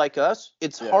idiots like us,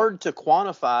 it's hard to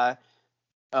quantify.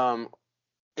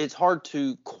 It's hard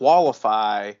to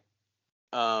qualify.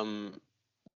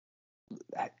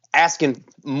 Asking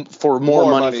for more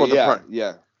money for the price.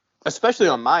 Yeah. Especially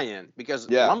on my end, because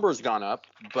lumber's gone up,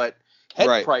 but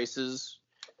head prices,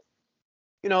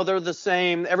 they're the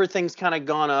same. Everything's kind of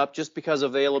gone up just because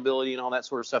of availability and all that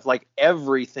sort of stuff.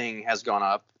 Everything has gone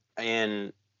up,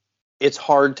 and it's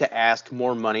hard to ask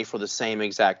more money for the same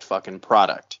exact fucking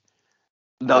product.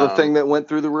 Another thing that went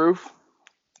through the roof,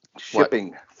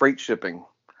 shipping, freight shipping.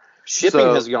 Shipping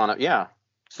has gone up, yeah.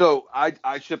 So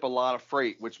I ship a lot of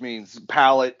freight, which means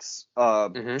pallets,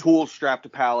 tools strapped to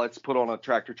pallets, put on a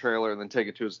tractor trailer, and then take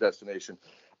it to its destination.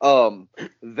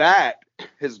 That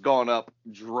has gone up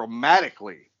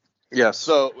dramatically. Yes.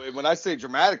 So when I say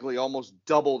dramatically, almost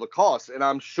double the cost. And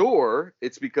I'm sure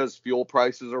it's because fuel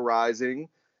prices are rising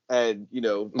and,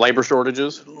 labor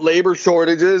shortages and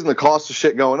the cost of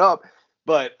shit going up.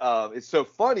 But it's so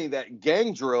funny that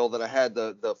gang drill that I had,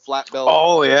 the flat belt.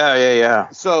 Oh, yeah.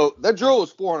 So that drill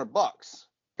was $400.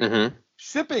 Mm-hmm.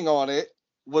 Shipping on it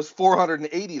was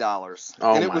 $480.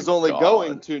 Oh, and it was only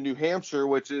going to New Hampshire,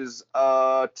 which is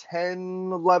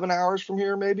 10, 11 hours from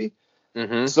here, maybe.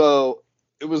 Mm-hmm. So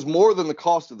it was more than the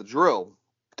cost of the drill.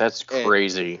 That's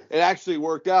crazy. And it actually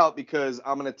worked out because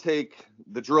I'm going to take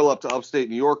the drill up to upstate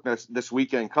New York this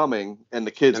weekend coming, and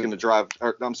the kid's going to drive.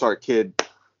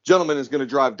 Gentleman is going to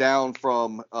drive down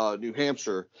from New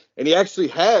Hampshire, and he actually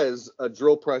has a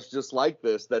drill press just like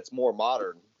this that's more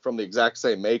modern from the exact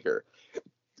same maker.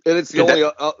 And it's the only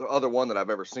other one that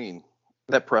I've ever seen.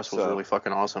 That press was really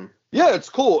fucking awesome. Yeah, it's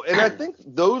cool. And I think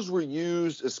those were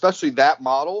used, especially that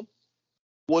model,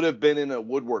 would have been in a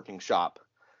woodworking shop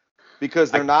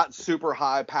because they're not super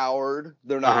high powered.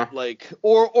 They're not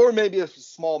or maybe a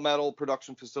small metal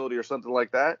production facility or something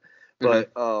like that.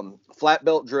 But flat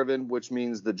belt driven, which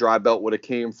means the dry belt would have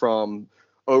came from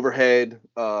overhead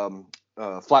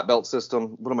flat belt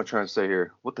system. What am I trying to say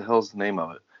here? What the hell is the name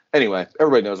of it? Anyway,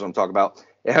 everybody knows what I'm talking about.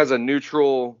 It has a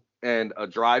neutral and a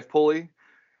drive pulley,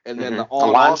 and then the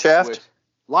line shaft. Switch.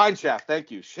 Line shaft.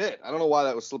 Thank you. Shit, I don't know why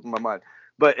that was slipping my mind.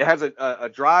 But it has a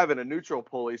drive and a neutral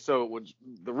pulley. So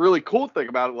the really cool thing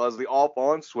about it was the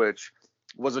off-on switch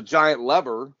was a giant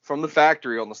lever from the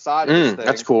factory on the side of this thing.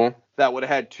 That's cool. That would have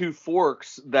had two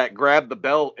forks that grabbed the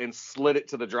belt and slid it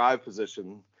to the drive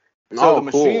position. So the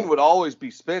machine would always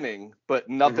be spinning, but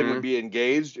nothing would be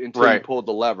engaged until you pulled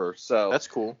the lever. So that's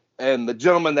cool. And the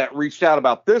gentleman that reached out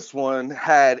about this one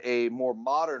had a more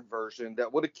modern version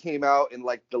that would have came out in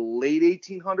the late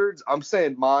 1800s. I'm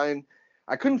saying mine.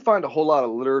 I couldn't find a whole lot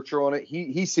of literature on it.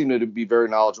 He seemed to be very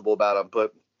knowledgeable about it,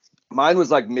 but mine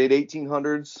was mid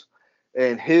 1800s.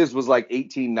 And his was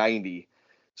 1890.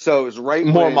 So it was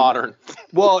more modern.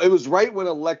 Well, it was right when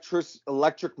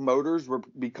electric motors were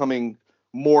becoming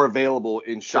more available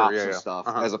in shops and stuff,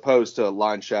 as opposed to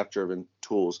line shaft driven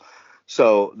tools.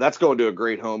 So that's going to a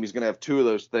great home. He's going to have 2 of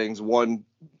those things. One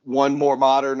more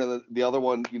modern, and the other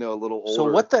one, a little older. So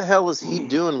what the hell is he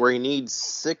doing where he needs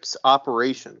 6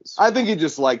 operations? I think he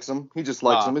just likes them. He just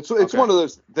likes them. It's one of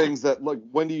those things that, like,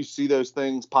 when do you see those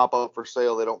things pop up for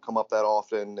sale? They don't come up that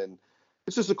often, and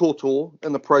it's just a cool tool.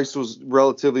 And the price was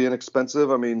relatively inexpensive.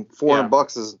 I mean,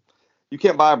 $400 is, you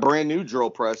can't buy a brand new drill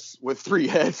press with 3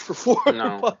 heads for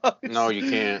 $400. No, you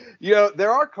can't.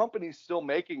 There are companies still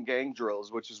making gang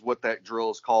drills, which is what that drill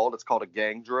is called. It's called a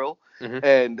gang drill. Mm-hmm.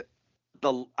 And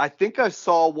I think I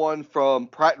saw one from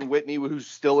Pratt & Whitney, who's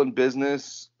still in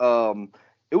business.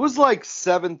 It was like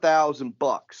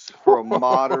 $7,000 for a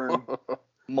modern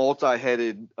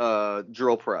multi-headed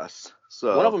drill press.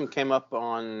 So one of them came up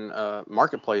on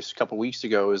Marketplace a couple weeks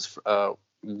ago. Is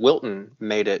Wilton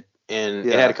made it, and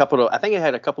it had a couple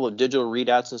of digital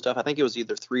readouts and stuff. I think it was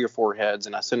either 3 or 4 heads,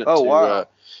 and I sent it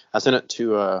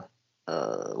to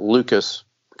Lucas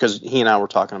because he and I were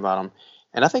talking about them.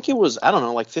 And I think it was, I don't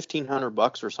know, like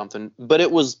 $1,500 or something. But it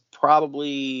was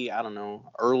probably, I don't know,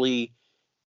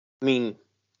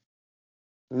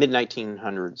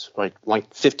 mid-1900s, like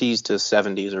 50s to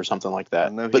 70s or something like that. I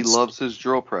know he loves his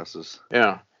drill presses.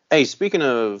 Yeah. Hey, speaking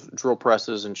of drill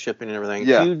presses and shipping and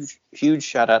everything, huge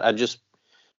shout out. I just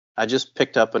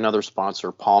picked up another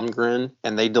sponsor, Palmgren,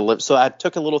 and they delivered. So I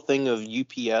took a little thing of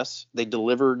UPS. They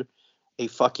delivered a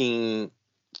fucking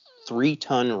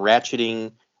 3-ton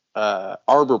ratcheting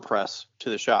arbor press to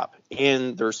the shop,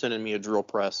 and they're sending me a drill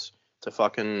press to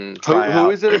fucking try out.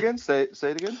 Who is it again? Say it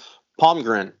again.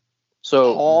 Palmgren.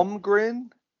 So Palmgren.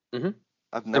 Mm-hmm.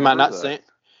 I've never. Am I not saying?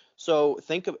 So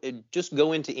think of it. Just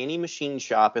go into any machine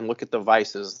shop and look at the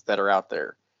vices that are out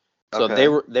there. So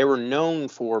they were known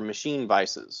for machine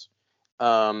vices.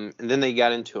 And then they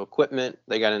got into equipment.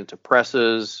 They got into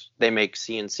presses. They make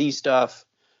CNC stuff.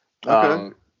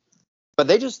 Okay. But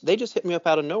they just hit me up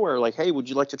out of nowhere, like, hey, would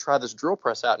you like to try this drill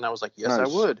press out? And I was like, yes, nice.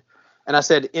 I would. And I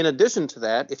said, in addition to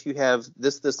that, if you have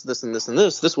this, and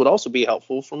this would also be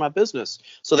helpful for my business.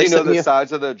 So do you know the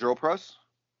size of the drill press?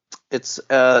 It's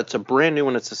a brand new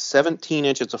one. It's a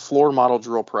 17-inch. It's a floor model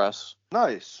drill press.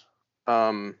 Nice.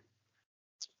 So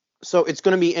it's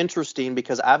going to be interesting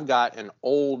because I've got an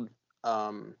old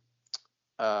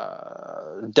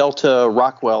Delta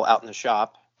Rockwell out in the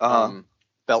shop.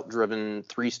 Belt-driven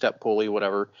 3-step pulley,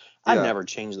 whatever. I never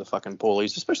change the fucking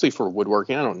pulleys, especially for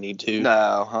woodworking. I don't need to. No,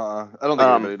 I don't think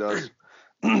anybody does.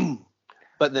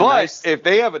 But if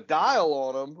they have a dial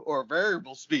on them or a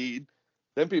variable speed,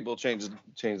 then people change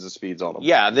the speeds on them.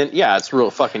 Yeah, it's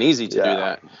real fucking easy to do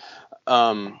that.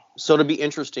 So it'll be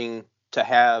interesting to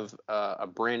have a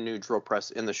brand new drill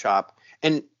press in the shop.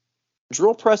 And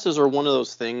drill presses are one of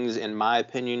those things, in my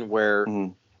opinion, where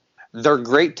they're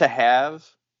great to have,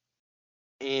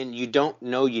 and you don't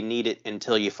know you need it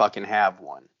until you fucking have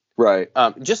one. Right.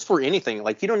 Just for anything.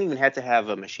 Like, you don't even have to have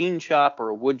a machine shop or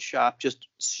a wood shop. Just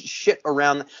shit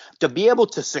around. To be able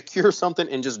to secure something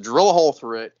and just drill a hole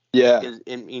through it. Yeah.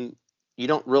 You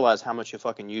don't realize how much you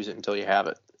fucking use it until you have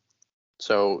it.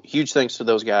 So huge thanks to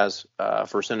those guys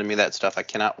for sending me that stuff. I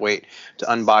cannot wait to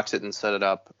unbox it and set it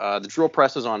up. The drill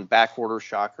press is on back order,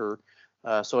 shocker.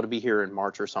 So it'll be here in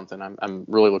March or something. I'm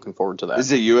really looking forward to that.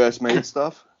 Is it U.S. made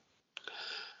stuff?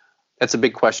 That's a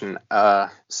big question.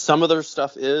 Some of their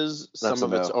stuff is, some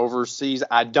of it's overseas.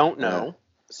 I don't know. Yeah.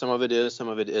 Some of it is, some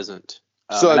of it isn't.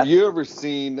 So have you ever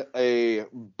seen a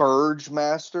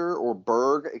Burgmaster or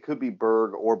Berg? It could be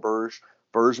Berg or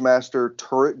Burgmaster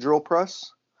turret drill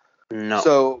press. No.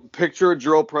 So picture a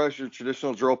drill press, your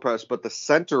traditional drill press, but the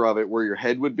center of it, where your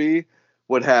head would be,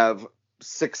 would have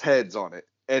 6 heads on it,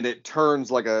 and it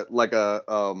turns like a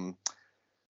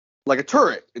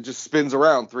turret. It just spins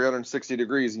around 360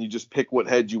 degrees, and you just pick what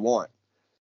head you want.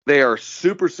 They are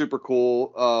super, super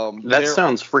cool. That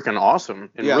sounds freaking awesome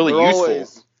and really useful.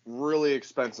 Always really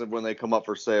expensive when they come up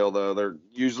for sale, though. They're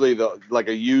usually like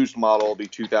a used model will be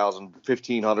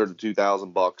 $1,500 to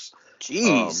 $2,000.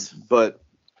 Jeez. But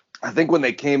I think when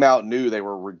they came out new, they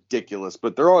were ridiculous.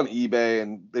 But they're on eBay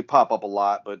and they pop up a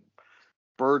lot. But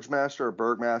Burgmaster,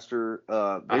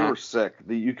 they were sick.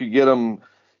 You could get them.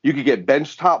 You could get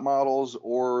benchtop models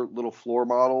or little floor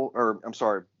model, or I'm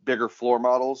sorry, bigger floor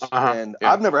models.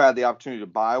 I've never had the opportunity to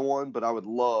buy one, but I would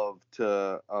love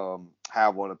to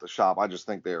have one at the shop. I just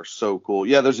think they are so cool.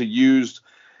 Yeah, there's a used,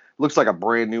 looks like a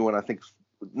brand new one. I think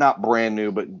not brand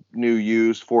new, but new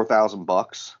used,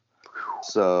 $4,000.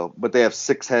 So, but they have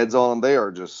 6 heads on them. They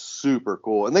are just super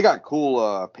cool, and they got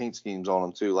cool paint schemes on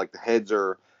them too. Like the heads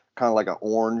are kind of like an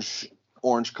orange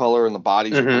color, and the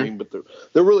bodies are green, but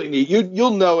they're really neat.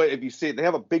 You'll know it if you see it. They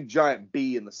have a big giant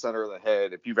B in the center of the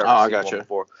head if you've ever seen one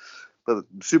before. But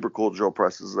super cool drill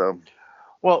presses though.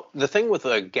 Well, the thing with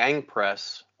a gang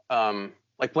press,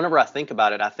 like whenever I think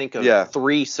about it, I think of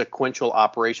 3 sequential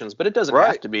operations, but it doesn't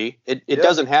have to be. It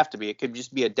doesn't have to be. It could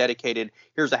just be a dedicated,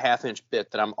 here's a 1/2-inch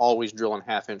bit that I'm always drilling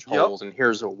 1/2-inch holes, and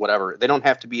here's a whatever. They don't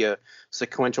have to be a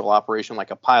sequential operation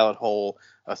like a pilot hole,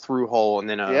 a through hole, and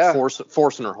then a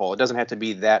Forstner hole. It doesn't have to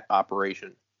be that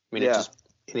operation. I mean, it's just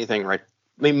anything, right?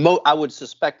 I mean, I would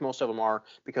suspect most of them are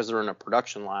because they're in a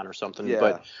production line or something. Yeah.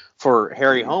 But for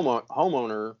Harry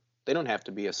homeowner, they don't have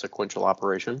to be a sequential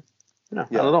operation. No,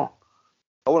 not at all.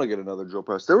 I want to get another drill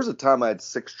press. There was a time I had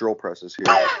 6 drill presses here.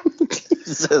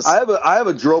 Jesus. I have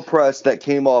a drill press that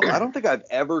came off. I don't think I've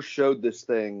ever showed this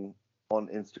thing on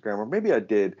Instagram, or maybe I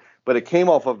did, but it came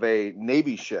off of a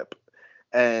Navy ship,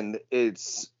 and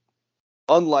it's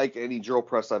unlike any drill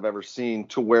press I've ever seen,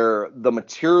 to where the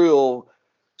material.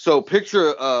 So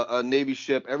picture a Navy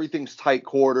ship. Everything's tight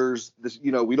quarters. This,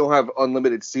 we don't have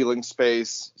unlimited ceiling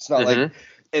space. It's not like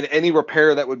in any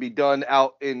repair that would be done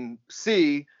out in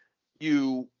sea.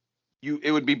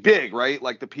 It would be big, right?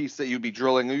 Like the piece that you'd be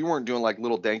drilling, you weren't doing like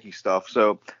little danky stuff.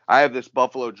 So I have this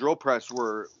Buffalo drill press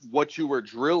where what you were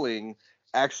drilling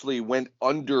actually went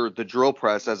under the drill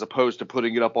press as opposed to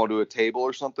putting it up onto a table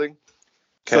or something.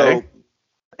 Okay. So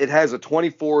it has a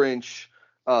 24-inch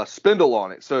spindle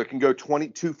on it, so it can go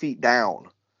 22 feet down,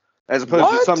 as opposed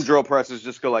to some drill presses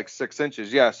just go like 6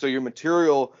 inches. Yeah. So your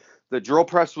material, the drill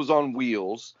press was on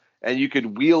wheels, and you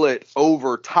could wheel it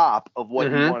over top of what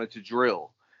you wanted to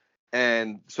drill.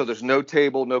 And so there's no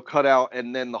table, no cutout,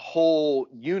 and then the whole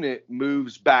unit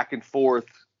moves back and forth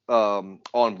on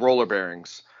roller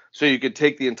bearings. So you could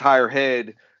take the entire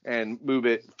head and move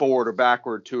it forward or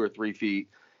backward 2 or 3 feet.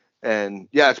 And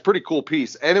yeah, it's a pretty cool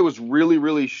piece. And it was really,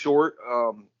 really short.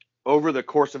 Over the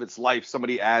course of its life,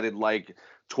 somebody added like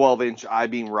 12-inch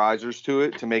I-beam risers to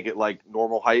it to make it like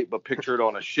normal height, but picture it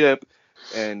on a ship.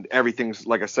 And everything's,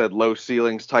 like I said, low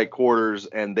ceilings, tight quarters,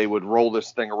 and they would roll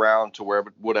this thing around to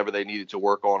whatever they needed to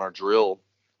work on or drill.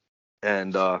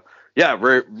 And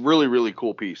really, really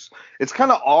cool piece. It's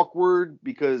kind of awkward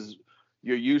because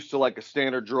you're used to like a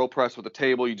standard drill press with a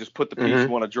table. You just put the piece you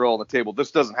want to drill on the table.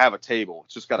 This doesn't have a table.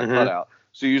 It's just got a cutout.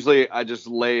 So usually I just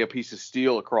lay a piece of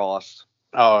steel across.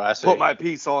 Oh, I see. Put my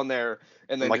piece on there.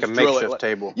 And then like just a drill makeshift it.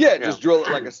 table. Yeah, just drill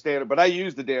it like a standard. But I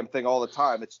use the damn thing all the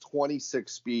time. It's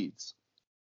 26 speeds.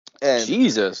 And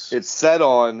Jesus. It's set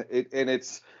on it, and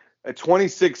it's a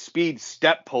 26-speed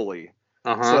step pulley.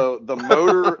 So the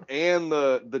motor and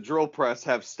the drill press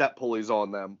have step pulleys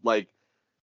on them, like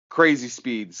crazy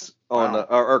speeds on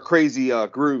or crazy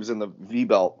grooves in the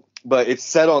V-belt. But it's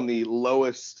set on the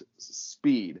lowest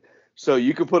speed. So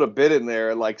you can put a bit in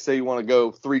there, like say you want to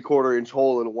go 3/4-inch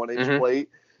hole in a 1-inch plate.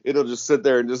 It'll just sit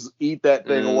there and just eat that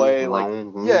thing away. Like,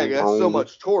 yeah, it has so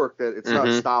much torque that it's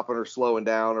not stopping or slowing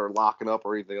down or locking up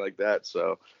or anything like that.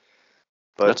 So,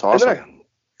 but that's awesome.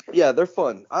 Yeah, they're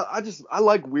fun. I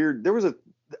like weird. There was a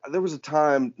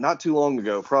time not too long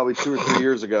ago, probably 2 or 3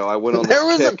 years ago. I went on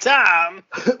this kick. A time.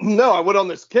 No, I went on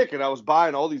this kick and I was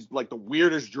buying all these like the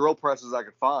weirdest drill presses I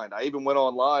could find. I even went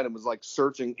online and was like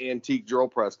searching antique drill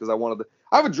press because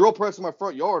I have a drill press in my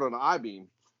front yard on an I-beam.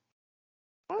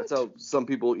 That's how some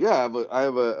people. Yeah, I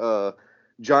have a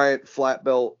giant flat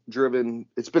belt driven.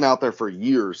 It's been out there for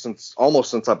years, since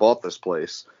I bought this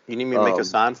place. You need me to make a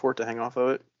sign for it to hang off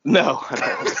of it? No, I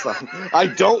don't want to sign. I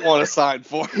don't want to sign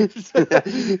for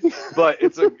it. But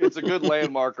it's a good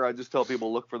landmarker. I just tell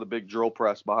people look for the big drill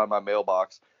press behind my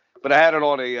mailbox. But I had it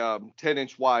on a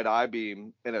 10-inch wide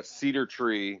I-beam, and a cedar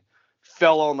tree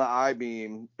fell on the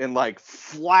I-beam and like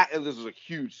flat. And this was a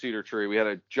huge cedar tree. We had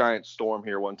a giant storm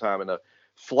here one time, and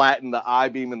flattened the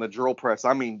I-beam in the drill press.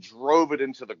 I mean, drove it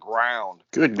into the ground.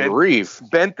 Good grief.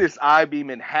 Bent this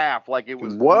I-beam in half like it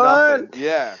was nothing.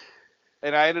 Yeah.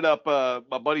 And I ended up,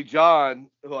 my buddy John,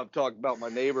 who I've talked about, my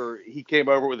neighbor, he came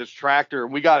over with his tractor,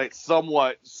 and we got it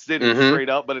somewhat sitting straight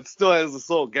up, but it still has this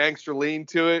little gangster lean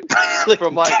to it.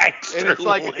 From like, and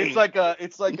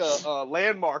it's like a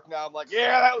landmark now. I'm like,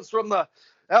 yeah, that was from the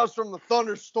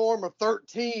thunderstorm of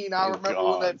 13. I remember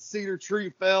when that cedar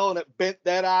tree fell and it bent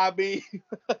that I-beam.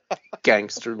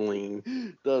 Gangster lean.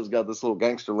 It does got this little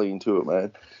gangster lean to it,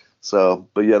 man. So,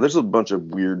 but yeah, there's a bunch of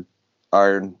weird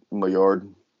iron in my yard.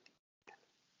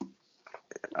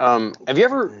 Have you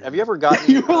ever gotten?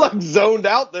 You were like zoned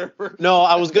out there. No,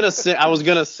 I was gonna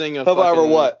sing a. However,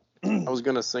 what? I was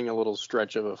gonna sing a little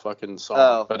stretch of a fucking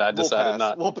song, but I decided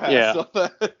not. We'll pass. Yeah.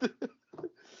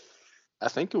 I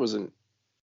think it was an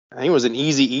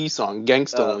Eazy-E song,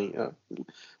 Gangsta Lean.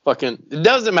 Fucking, it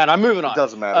doesn't matter. I'm moving on. It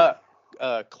doesn't matter.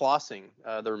 Clossing,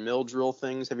 their mill drill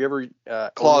things. Have you ever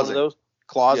owned one of those?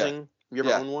 Clossing. Yeah. Have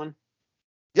you ever owned one?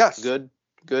 Yes.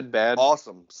 Good, bad.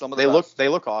 Awesome. They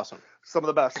look awesome. Some of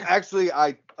the best. Actually,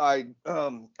 I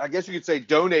guess you could say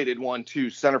donated one to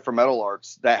Center for Metal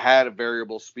Arts that had a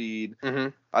variable speed. Mm-hmm.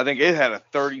 I think it had a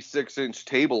 36-inch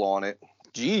table on it.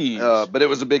 Jeez. But it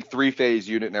was a big 3-phase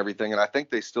unit and everything, and I think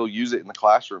they still use it in the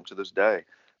classroom to this day.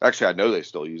 Actually, I know they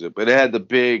still use it, but it had the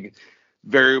big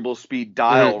variable speed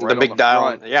dial right the big on the dial.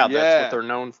 front. Yeah, that's what they're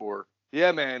known for.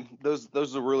 Yeah, man.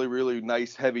 Those are really, really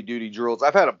nice heavy-duty drills.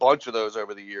 I've had a bunch of those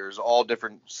over the years, all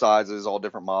different sizes, all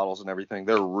different models and everything.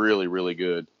 They're really, really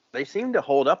good. They seem to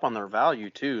hold up on their value,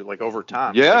 too, like over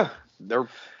time. Yeah. Like,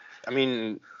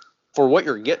 for what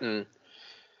you're getting,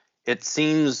 it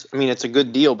seems, it's a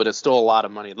good deal, but it's still a lot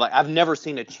of money. Like, I've never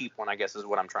seen a cheap one, I guess is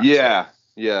what I'm trying to say.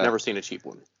 Yeah. Never seen a cheap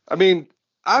one.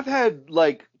 I've had,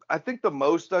 I think the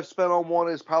most I've spent on one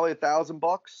is probably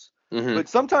 $1,000. Mm-hmm. But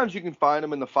sometimes you can find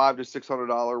them in the $500 to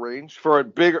 $600 range for a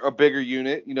bigger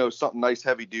unit, something nice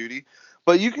heavy duty.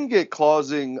 But you can get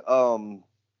clausing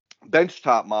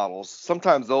benchtop models.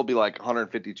 Sometimes they'll be like $150,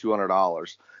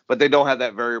 $200, but they don't have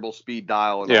that variable speed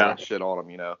dial and all that shit on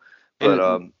them,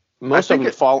 But most of them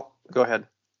fall. Go ahead.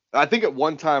 I think at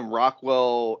one time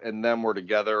Rockwell and them were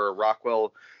together, or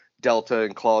Rockwell, Delta,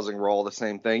 and clausing were all the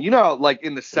same thing. Like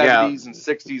in the 70s and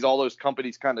 60s, all those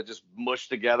companies kind of just mushed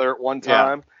together at one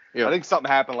time. Yeah. I think something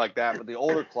happened like that, but the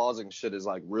older clausing shit is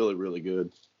like really, really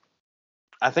good.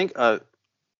 I think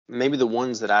maybe the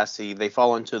ones that I see, they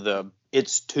fall into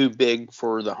it's too big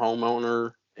for the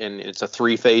homeowner, and it's a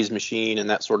 3-phase machine and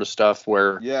that sort of stuff,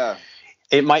 where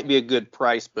it might be a good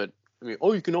price, but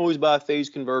you can always buy a phase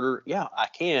converter. Yeah, I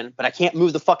can, but I can't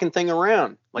move the fucking thing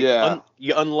around.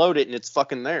 You unload it and it's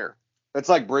fucking there. It's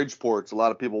like Bridgeports. A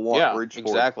lot of people want Bridgeports.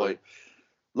 Exactly.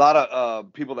 A lot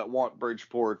of people that want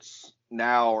Bridgeports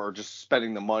now are just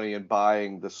spending the money and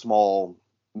buying the small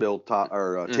mill top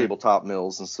or tabletop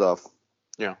mills and stuff.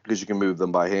 Yeah, because you can move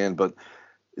them by hand. But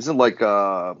isn't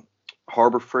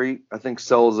Harbor Freight, I think,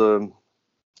 sells I'm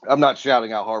not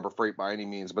shouting out Harbor Freight by any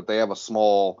means, but they have a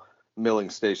small milling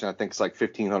station. I think it's like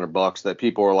 $1,500 that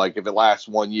people are like, if it lasts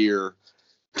 1 year,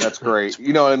 that's great.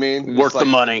 You know what I mean? Worth the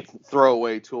money.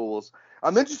 Throwaway tools.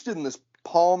 I'm interested in this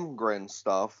Palmgren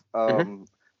stuff.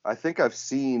 I think I've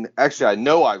seen, actually, I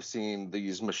know I've seen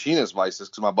these machinist vices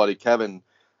because my buddy Kevin.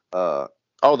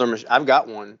 I've got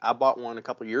one. I bought one a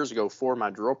couple years ago for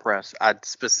my drill press. I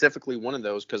specifically wanted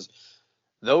those because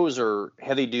those are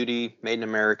heavy duty, made in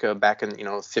America back in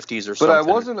 50s or something. But I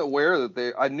wasn't aware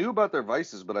that I knew about their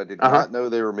vices, but I did not know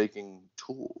they were making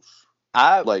tools.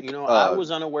 I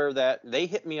was unaware of that. They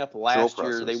hit me up last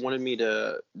year. They wanted me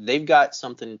they've got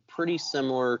something pretty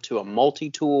similar to a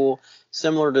multi-tool,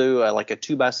 similar to like a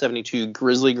 2x72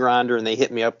 grizzly grinder, and they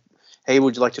hit me up, hey,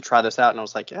 would you like to try this out? And I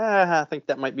was like, I think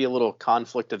that might be a little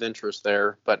conflict of interest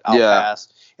there, but I'll pass.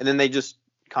 And then they just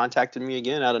contacted me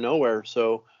again out of nowhere.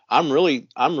 So I'm really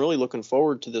looking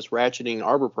forward to this ratcheting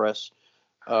arbor press.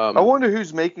 I wonder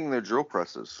who's making their drill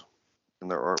presses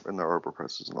and their arbor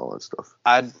presses and all that stuff.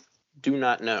 I do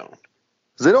not know.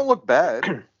 'Cause they don't look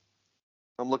bad.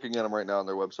 I'm looking at them right now on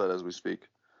their website as we speak.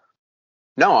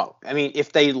 No,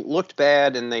 if they looked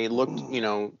bad and they looked,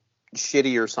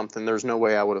 shitty or something, there's no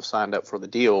way I would have signed up for the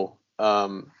deal.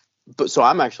 But so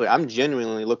I'm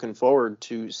genuinely looking forward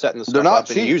to setting the stuff up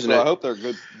and using it. I hope they're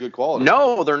good quality.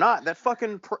 No, they're not. That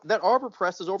that arbor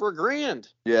press is over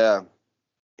 $1,000. Yeah.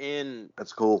 And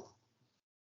that's cool.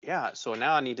 Yeah, so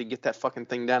now I need to get that fucking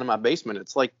thing down in my basement.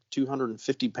 It's like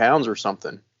 250 pounds or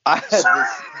something. I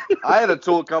had a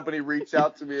tool company reach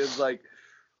out to me and was like,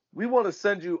 we want to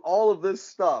send you all of this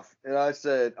stuff. And I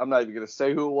said, I'm not even going to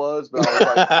say who it was, but I was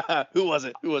like,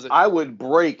 Who was it? I would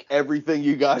break everything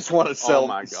you guys want to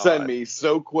send me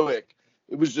so quick.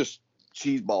 It was just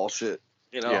cheeseball shit,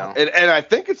 Yeah. And I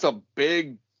think it's a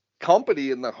big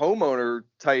company in the homeowner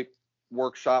type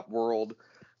workshop world.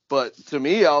 But to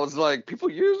me, I was like, people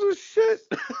use this shit.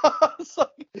 I was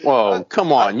like, whoa,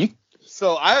 come on.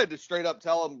 So I had to straight up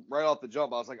tell them right off the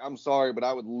jump. I was like, I'm sorry, but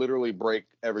I would literally break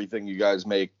everything you guys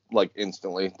make like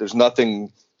instantly. There's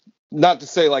nothing, not to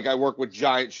say like I work with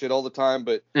giant shit all the time,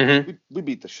 but we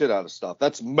beat the shit out of stuff.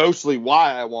 That's mostly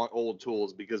why I want old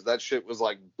tools, because that shit was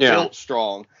like built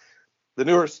strong. The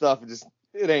newer stuff,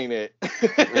 it ain't it.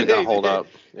 It don't hold up.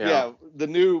 Yeah. The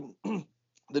new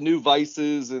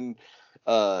vices and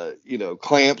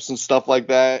clamps and stuff like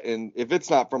that. And if it's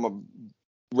not from a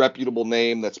reputable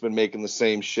name that's been making the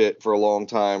same shit for a long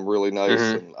time, really nice,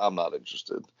 and I'm not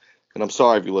interested. And I'm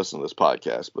sorry if you listen to this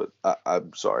podcast, but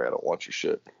I'm sorry, I don't want your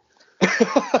shit.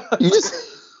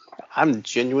 I'm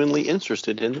genuinely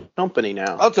interested in the company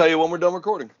now. I'll tell you when we're done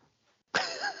recording.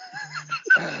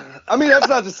 That's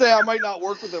not to say I might not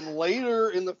work with them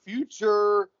later in the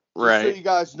future. Just so you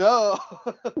guys know.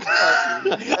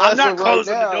 I'm not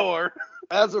closing the door.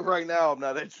 As of right now, I'm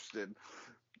not interested.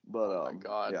 But oh my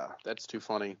God, yeah, that's too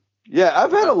funny. Yeah,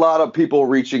 I've had a lot of people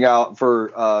reaching out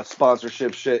for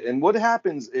sponsorship shit, and what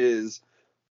happens is,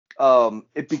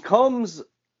 it becomes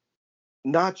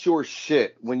not your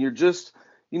shit when you're just,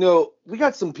 we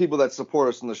got some people that support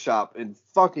us in the shop, and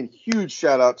fucking huge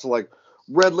shout out to like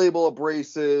Red Label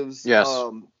Abrasives. Yes.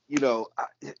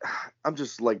 I'm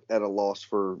just like at a loss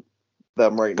for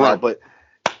them right now, but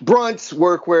Brunt's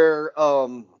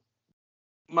Workwear,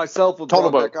 myself with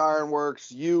Broadback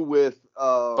Ironworks, you with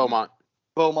Beaumont.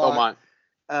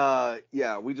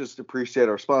 Yeah, we just appreciate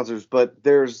our sponsors, but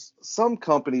there's some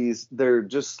companies, they're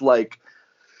just like,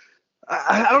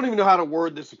 I don't even know how to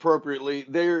word this appropriately.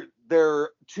 They're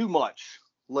too much.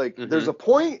 Like, there's a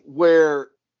point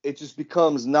where it just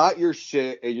becomes not your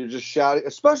shit, and you're just shouting.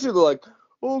 Especially they're like,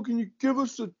 "Oh, can you give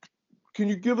us a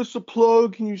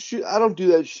plug? Can you shit?" I don't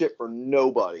do that shit for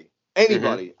nobody,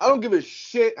 anybody. I don't give a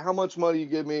shit how much money you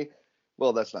give me.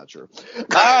 Well, that's not true.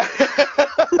 I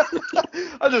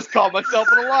just caught myself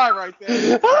in a lie right there.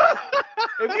 If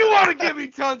you want to give me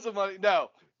tons of money,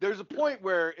 no. There's a point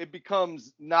where it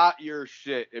becomes not your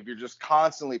shit if you're just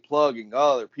constantly plugging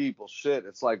other people's shit.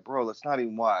 It's like, bro, that's not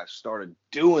even why I started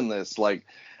doing this. Like,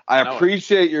 I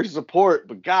appreciate your support,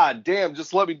 but god damn,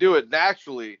 just let me do it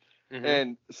naturally.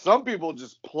 And some people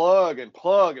just plug and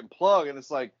plug and plug, and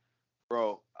it's like,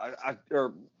 bro, I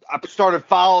started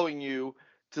following you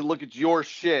to look at your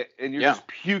shit, and you're just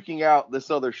puking out this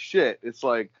other shit. It's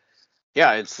like,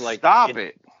 it's like, stop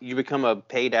it. You become a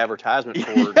paid advertisement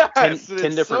for 10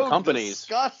 different companies.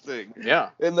 Disgusting. Yeah.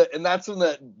 And that's when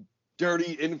that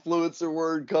dirty influencer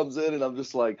word comes in, and I'm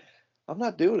just like, I'm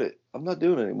not doing it. I'm not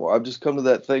doing it anymore. I've just come to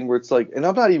that thing where it's like, and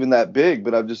I'm not even that big,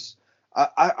 but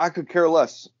I could care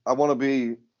less. I want to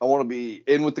be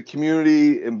in with the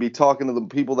community and be talking to the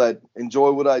people that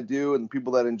enjoy what I do and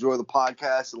people that enjoy the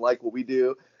podcast and like what we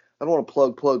do. I don't want to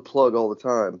plug all the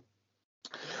time.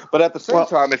 But at the same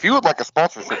time, if you would like a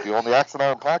sponsorship deal on the Axe and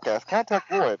Iron podcast, contact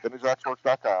Roy at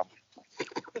VintageAxeWorks.com.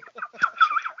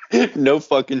 No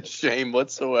fucking shame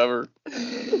whatsoever.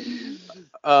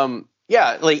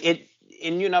 Yeah, like it,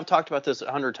 and you and I've talked about this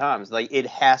 100 times. Like, it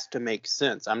has to make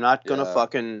sense. I'm not gonna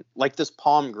fucking like this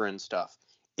palm grin stuff.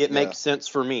 It makes sense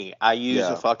for me. I use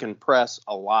a fucking press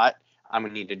a lot. I'm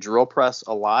gonna need a drill press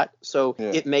a lot, so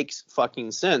it makes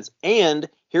fucking sense. And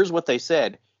here's what they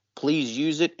said. Please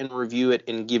use it and review it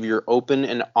and give your open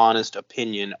and honest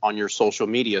opinion on your social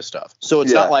media stuff. So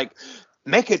it's not like,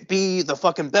 make it be the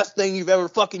fucking best thing you've ever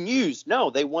fucking used. No,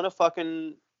 they want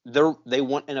they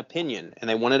want an opinion, and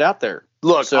they want it out there.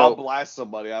 Look, I'll blast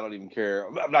somebody. I don't even care.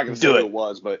 I'm not going to say who it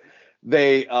was, but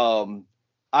they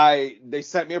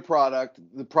sent me a product.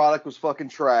 The product was fucking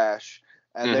trash,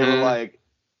 and they were like,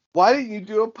 why didn't you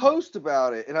do a post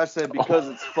about it? And I said, because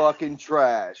it's fucking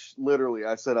trash. Literally,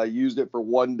 I said I used it for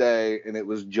one day and it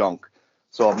was junk.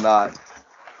 So I'm not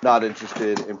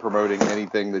interested in promoting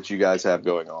anything that you guys have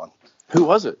going on. Who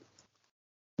was it?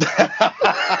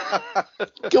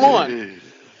 Come on.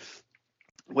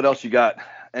 What else you got?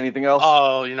 Anything else?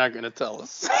 Oh, you're not going to tell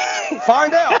us.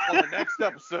 Find out on the next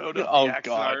episode of the Axe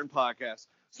and Iron podcast.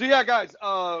 So yeah, guys,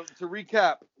 to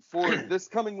recap, for this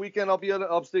coming weekend, I'll be at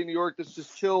upstate New York. This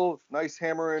just chill, nice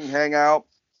hammer and hang out.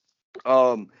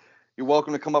 You're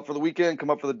welcome to come up for the weekend, come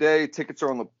up for the day. Tickets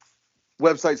are on the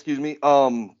website, excuse me.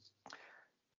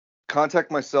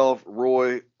 Contact myself,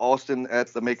 Roy, Austin at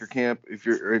the Maker Camp. If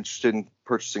you're interested in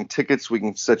purchasing tickets, we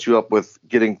can set you up with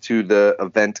getting to the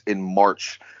event in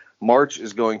March. March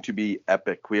is going to be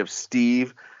epic. We have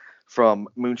Steve from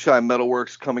Moonshine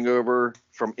Metalworks coming over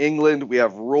from England. We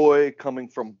have Roy coming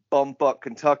from Bumfuck,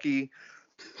 Kentucky.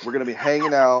 We're going to be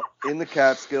hanging out in the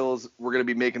Catskills. We're going to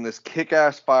be making this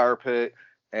kick-ass fire pit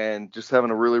and just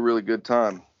having a really, really good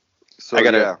time. So I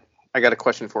got a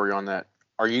question for you on that.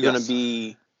 Are you going to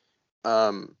be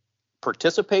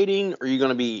participating? Or are you going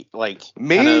to be like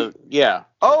me? Yeah.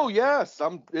 Oh yes,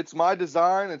 it's my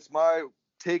design. It's my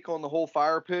take on the whole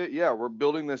fire pit. Yeah, we're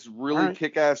building this really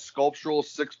kick-ass sculptural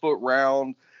 6-foot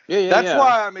round. That's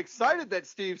why I'm excited that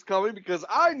Steve's coming, because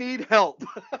I need help.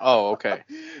 Oh, okay.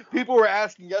 People were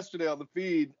asking yesterday on the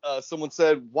feed. Someone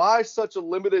said, "Why such a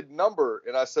limited number?"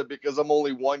 And I said, "Because I'm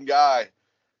only one guy."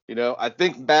 I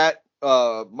think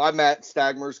my Matt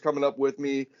Stagmer's coming up with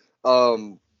me.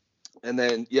 And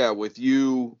then with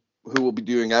you, who will be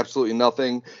doing absolutely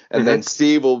nothing, and then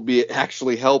Steve will be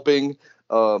actually helping.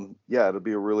 It'll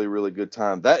be a really, really good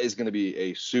time. That is going to be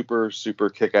a super, super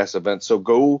kick-ass event. So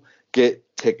go get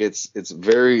tickets. It's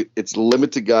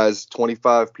limited, guys,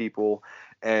 25 people.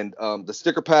 And the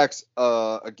sticker packs,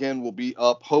 again, will be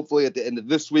up hopefully at the end of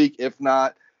this week, if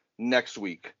not next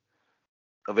week.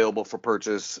 Available for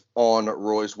purchase on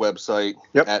Roy's website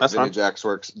at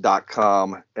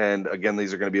vintageaxworks.com. And again,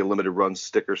 these are going to be a limited run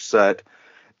sticker set.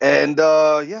 And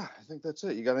I think that's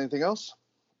it. You got anything else?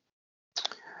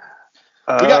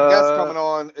 We got guests coming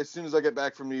on as soon as I get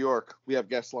back from New York. We have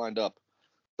guests lined up.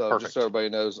 So perfect. Just so everybody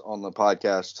knows, on the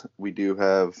podcast, we do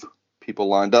have people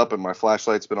lined up, and my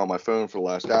flashlight's been on my phone for the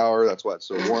last hour. That's why it's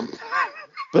so warm.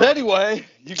 But anyway,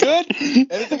 you good?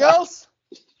 Anything else?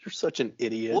 You're such an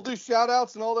idiot. We'll do shout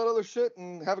outs and all that other shit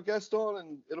and have a guest on,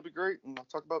 and it'll be great. And I'll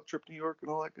talk about the trip to New York and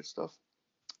all that good stuff.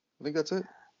 I think that's it.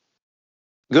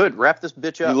 Good. Wrap this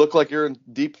bitch up. You look like you're in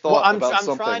deep thought about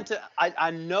something. I'm trying to.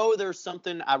 I know there's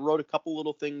something. I wrote a couple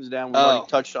little things down. We already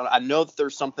touched on it. I know that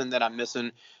there's something that I'm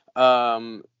missing.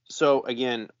 So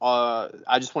again,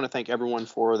 I just want to thank everyone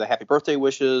for the happy birthday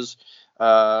wishes.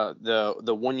 The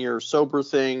 1 year sober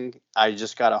thing. I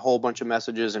just got a whole bunch of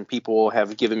messages, and people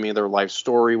have given me their life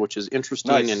story, which is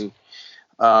interesting. Nice.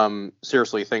 And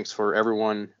seriously, thanks for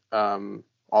everyone.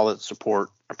 All that support.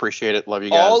 Appreciate it. Love you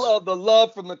guys. All of the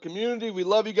love from the community. We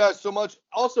love you guys so much.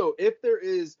 Also, if there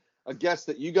is a guest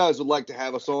that you guys would like to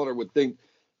have us on or would think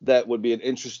that would be an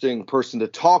interesting person to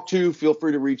talk to, feel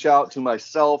free to reach out to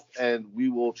myself, and we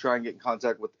will try and get in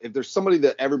contact with. If there's somebody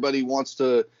that everybody wants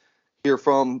to hear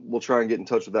from, we'll try and get in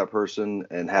touch with that person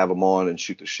and have them on and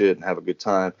shoot the shit and have a good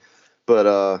time.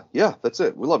 But that's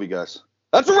it. We love you guys.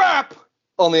 That's a wrap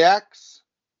on the Axe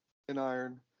and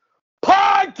Iron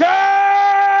Podcast.